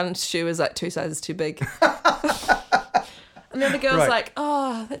and one shoe is like 2 sizes too big. And the other girl's Right. like,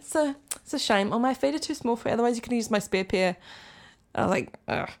 oh, it's a shame. Oh, my feet are too small for you. Otherwise you can use my spare pair. I was like,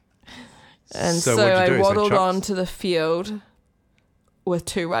 ugh. And So so what'd you I do? So waddled Chucks? on to the field with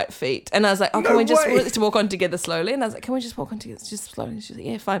 2 right feet. And I was like, oh, No can we just way. walk on together slowly? And I was like, can we just walk on together just slowly? She's like,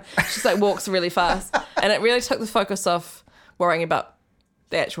 yeah, fine. She's like, walks really fast. And it really took the focus off worrying about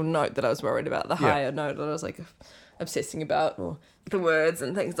the actual note that I was worried about, the higher note that I was like obsessing about, or the words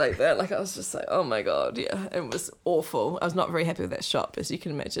and things like that. Like I was just like, oh my God, yeah. It was awful. I was not very happy with that shop, as you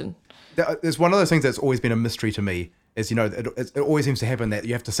can imagine. There's one of those things that's always been a mystery to me. Is, you know, it always seems to happen that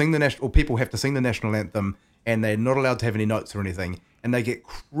you have to sing the national, or people have to sing the national anthem, and they're not allowed to have any notes or anything, and they get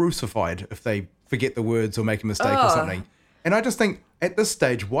crucified if they forget the words or make a mistake or something. And I just think, at this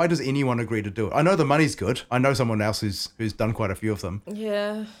stage, why does anyone agree to do it? I know the money's good. I know someone else who's done quite a few of them.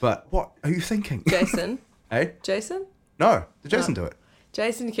 Yeah. But what are you thinking? Jason? Hey? Jason? No. Did Jason do it?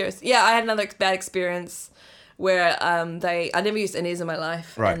 Jason Curious. Yeah, I had another bad experience where I never used innies in my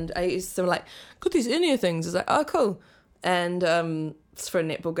life. Right. And I used some like, got these innie things. It's like, oh, cool. And it's for a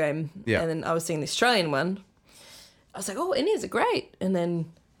netball game. Yeah. And then I was seeing the Australian one. I was like, oh, innies are great. And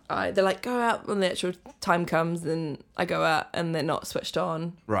then they're like, go out when the actual time comes. Then I go out and they're not switched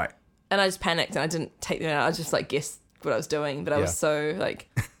on. Right. And I just panicked and I didn't take them out. I just like guessed what I was doing. But I was so like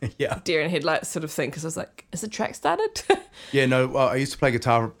Yeah. deer in headlights sort of thing, because I was like, is the track started? Yeah, no, I used to play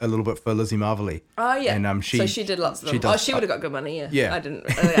guitar a little bit for Lizzie Marvelly. Oh, yeah. And so she did lots of them. She would have got good money, yeah. Yeah. I didn't.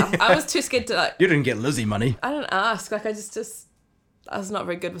 I was too scared to like. You didn't get Lizzie money. I didn't ask. Like I just I was not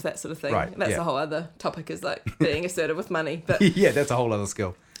very good with that sort of thing. Right, That's yeah. a whole other topic, is like being assertive with money. But Yeah, that's a whole other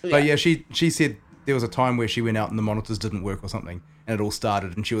skill. Yeah. But yeah, she said there was a time where she went out and the monitors didn't work or something, and it all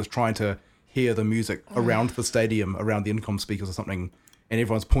started, and she was trying to hear the music around the stadium, around the intercom speakers or something, and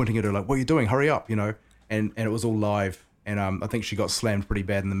everyone's pointing at her like, what are you doing? Hurry up, you know? And it was all live, and I think she got slammed pretty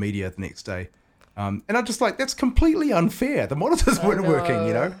bad in the media the next day. And I'm just like, that's completely unfair. The monitors weren't working,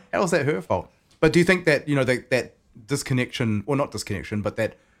 you know? How was that her fault? But do you think that, you know, that disconnection, or not disconnection, but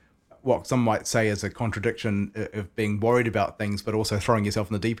that what some might say is a contradiction of being worried about things but also throwing yourself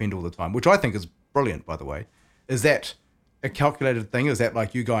in the deep end all the time, which I think is brilliant, by the way, is that a calculated thing? Is that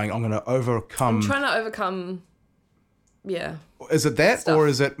like you going, I'm going to overcome... I'm trying to overcome, yeah. Is it that, stuff. or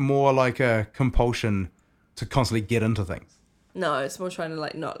is it more like a compulsion to constantly get into things? No, it's more trying to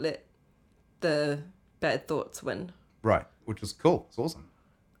like not let the bad thoughts win. Right, which is cool. It's awesome.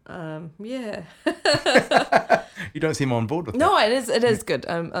 Yeah. You don't seem on board with that. No, it is good.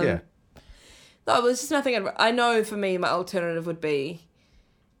 Yeah. No, it's just nothing. I know for me, my alternative would be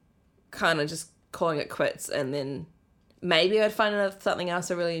kind of just calling it quits, and then maybe I'd find something else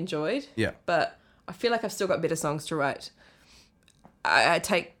I really enjoyed. Yeah. But I feel like I've still got better songs to write. I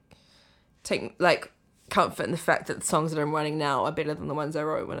take like comfort in the fact that the songs that I'm writing now are better than the ones I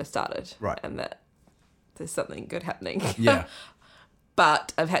wrote when I started. Right. And that there's something good happening. Yeah.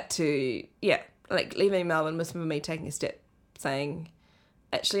 But I've had to, like leaving Melbourne was for me taking a step, saying,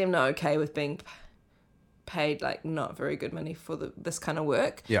 actually, I'm not okay with being paid like not very good money for this kind of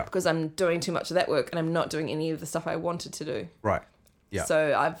work. Yeah. Because I'm doing too much of that work and I'm not doing any of the stuff I wanted to do. Right. Yeah.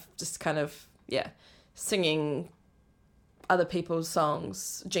 So I've just kind of, singing other people's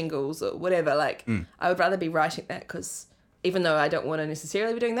songs, jingles or whatever. Like, I would rather be writing that, because even though I don't want to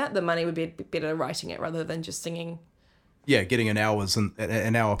necessarily be doing that, the money would be better writing it rather than just singing. Yeah, getting an hour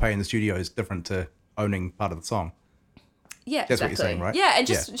pay in the studio is different to owning part of the song. Yeah, That's exactly. what you're saying, right? Yeah, and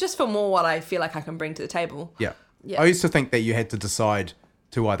just for more what I feel like I can bring to the table. Yeah. Yeah. I used to think that you had to decide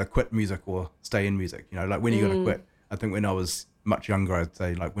to either quit music or stay in music. You know, like when are you going to quit? I think when I was much younger, I'd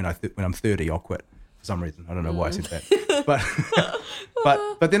say like when I'm 30, I'll quit for some reason. I don't know why I said that,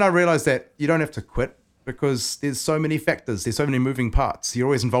 but then I realized that you don't have to quit because there's so many factors. There's so many moving parts. You're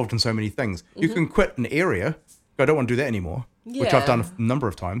always involved in so many things. You can quit an area. I don't want to do that anymore, which I've done a number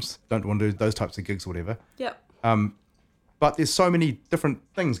of times. Don't want to do those types of gigs or whatever. Yep. But there's so many different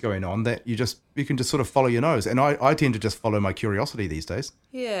things going on that you can just sort of follow your nose. And I tend to just follow my curiosity these days.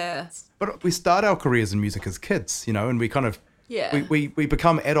 Yeah. But we start our careers in music as kids, you know, and we kind of, Yeah. we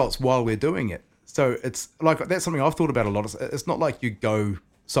become adults while we're doing it. So it's like, that's something I've thought about a lot. It's not like you go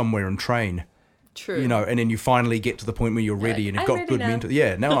somewhere and train, True. you know, and then you finally get to the point where you're ready and you've I'm got good ready now. mental.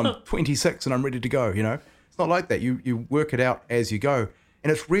 Yeah, now I'm 26 and I'm ready to go, you know. It's not like that. You work it out as you go.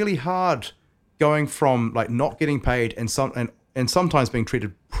 And it's really hard going from like not getting paid and sometimes being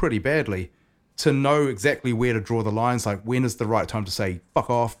treated pretty badly to know exactly where to draw the lines, like when is the right time to say fuck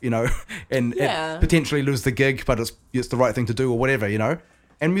off, you know, and potentially lose the gig, but it's the right thing to do or whatever, you know.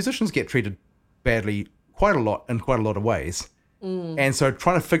 And musicians get treated badly quite a lot in quite a lot of ways. And so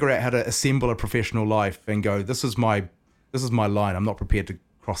trying to figure out how to assemble a professional life and go, this is my line. I'm not prepared to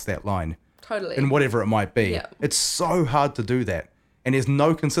cross that line. Totally. And whatever it might be. Yeah. It's so hard to do that. And there's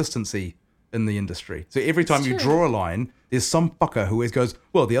no consistency in the industry. So every time you draw a line, there's some fucker who always goes,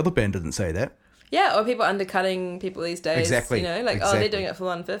 well, the other band didn't say that. Yeah, or people undercutting people these days. Exactly. You know, like, oh, they're doing it for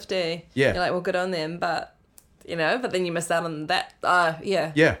 150. Yeah. You're like, well, good on them, but, you know, but then you miss out on that.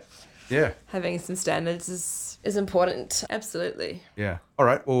 Yeah. Yeah. Yeah. Having some standards is important. Absolutely. Yeah. All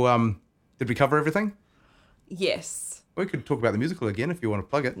right. Well, did we cover everything? Yes. We could talk about the musical again if you want to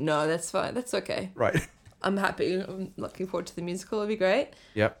plug it. No, that's fine. That's okay. Right. I'm happy. I'm looking forward to the musical. It'll be great.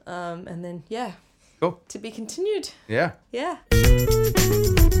 Yep. And then, yeah. Cool. To be continued. Yeah. Yeah.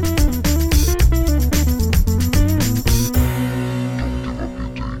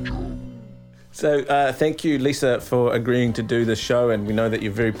 So thank you, Lisa, for agreeing to do this show, and we know that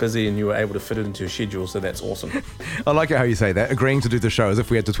you're very busy and you were able to fit it into your schedule, so that's awesome. I like it how you say that, agreeing to do the show as if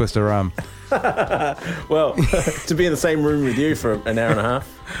we had to twist her arm. Well, to be in the same room with you for an hour and a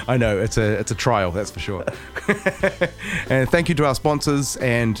half. I know, it's a trial, that's for sure. And thank you to our sponsors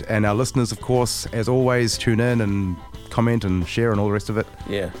and our listeners, of course. As always, tune in and comment and share and all the rest of it.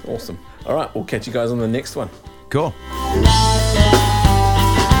 Yeah, awesome. All right, we'll catch you guys on the next one. Cool.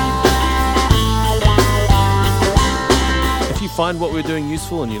 If you find what we're doing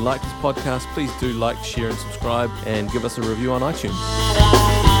useful and you like this podcast, please do like, share and subscribe and give us a review on iTunes.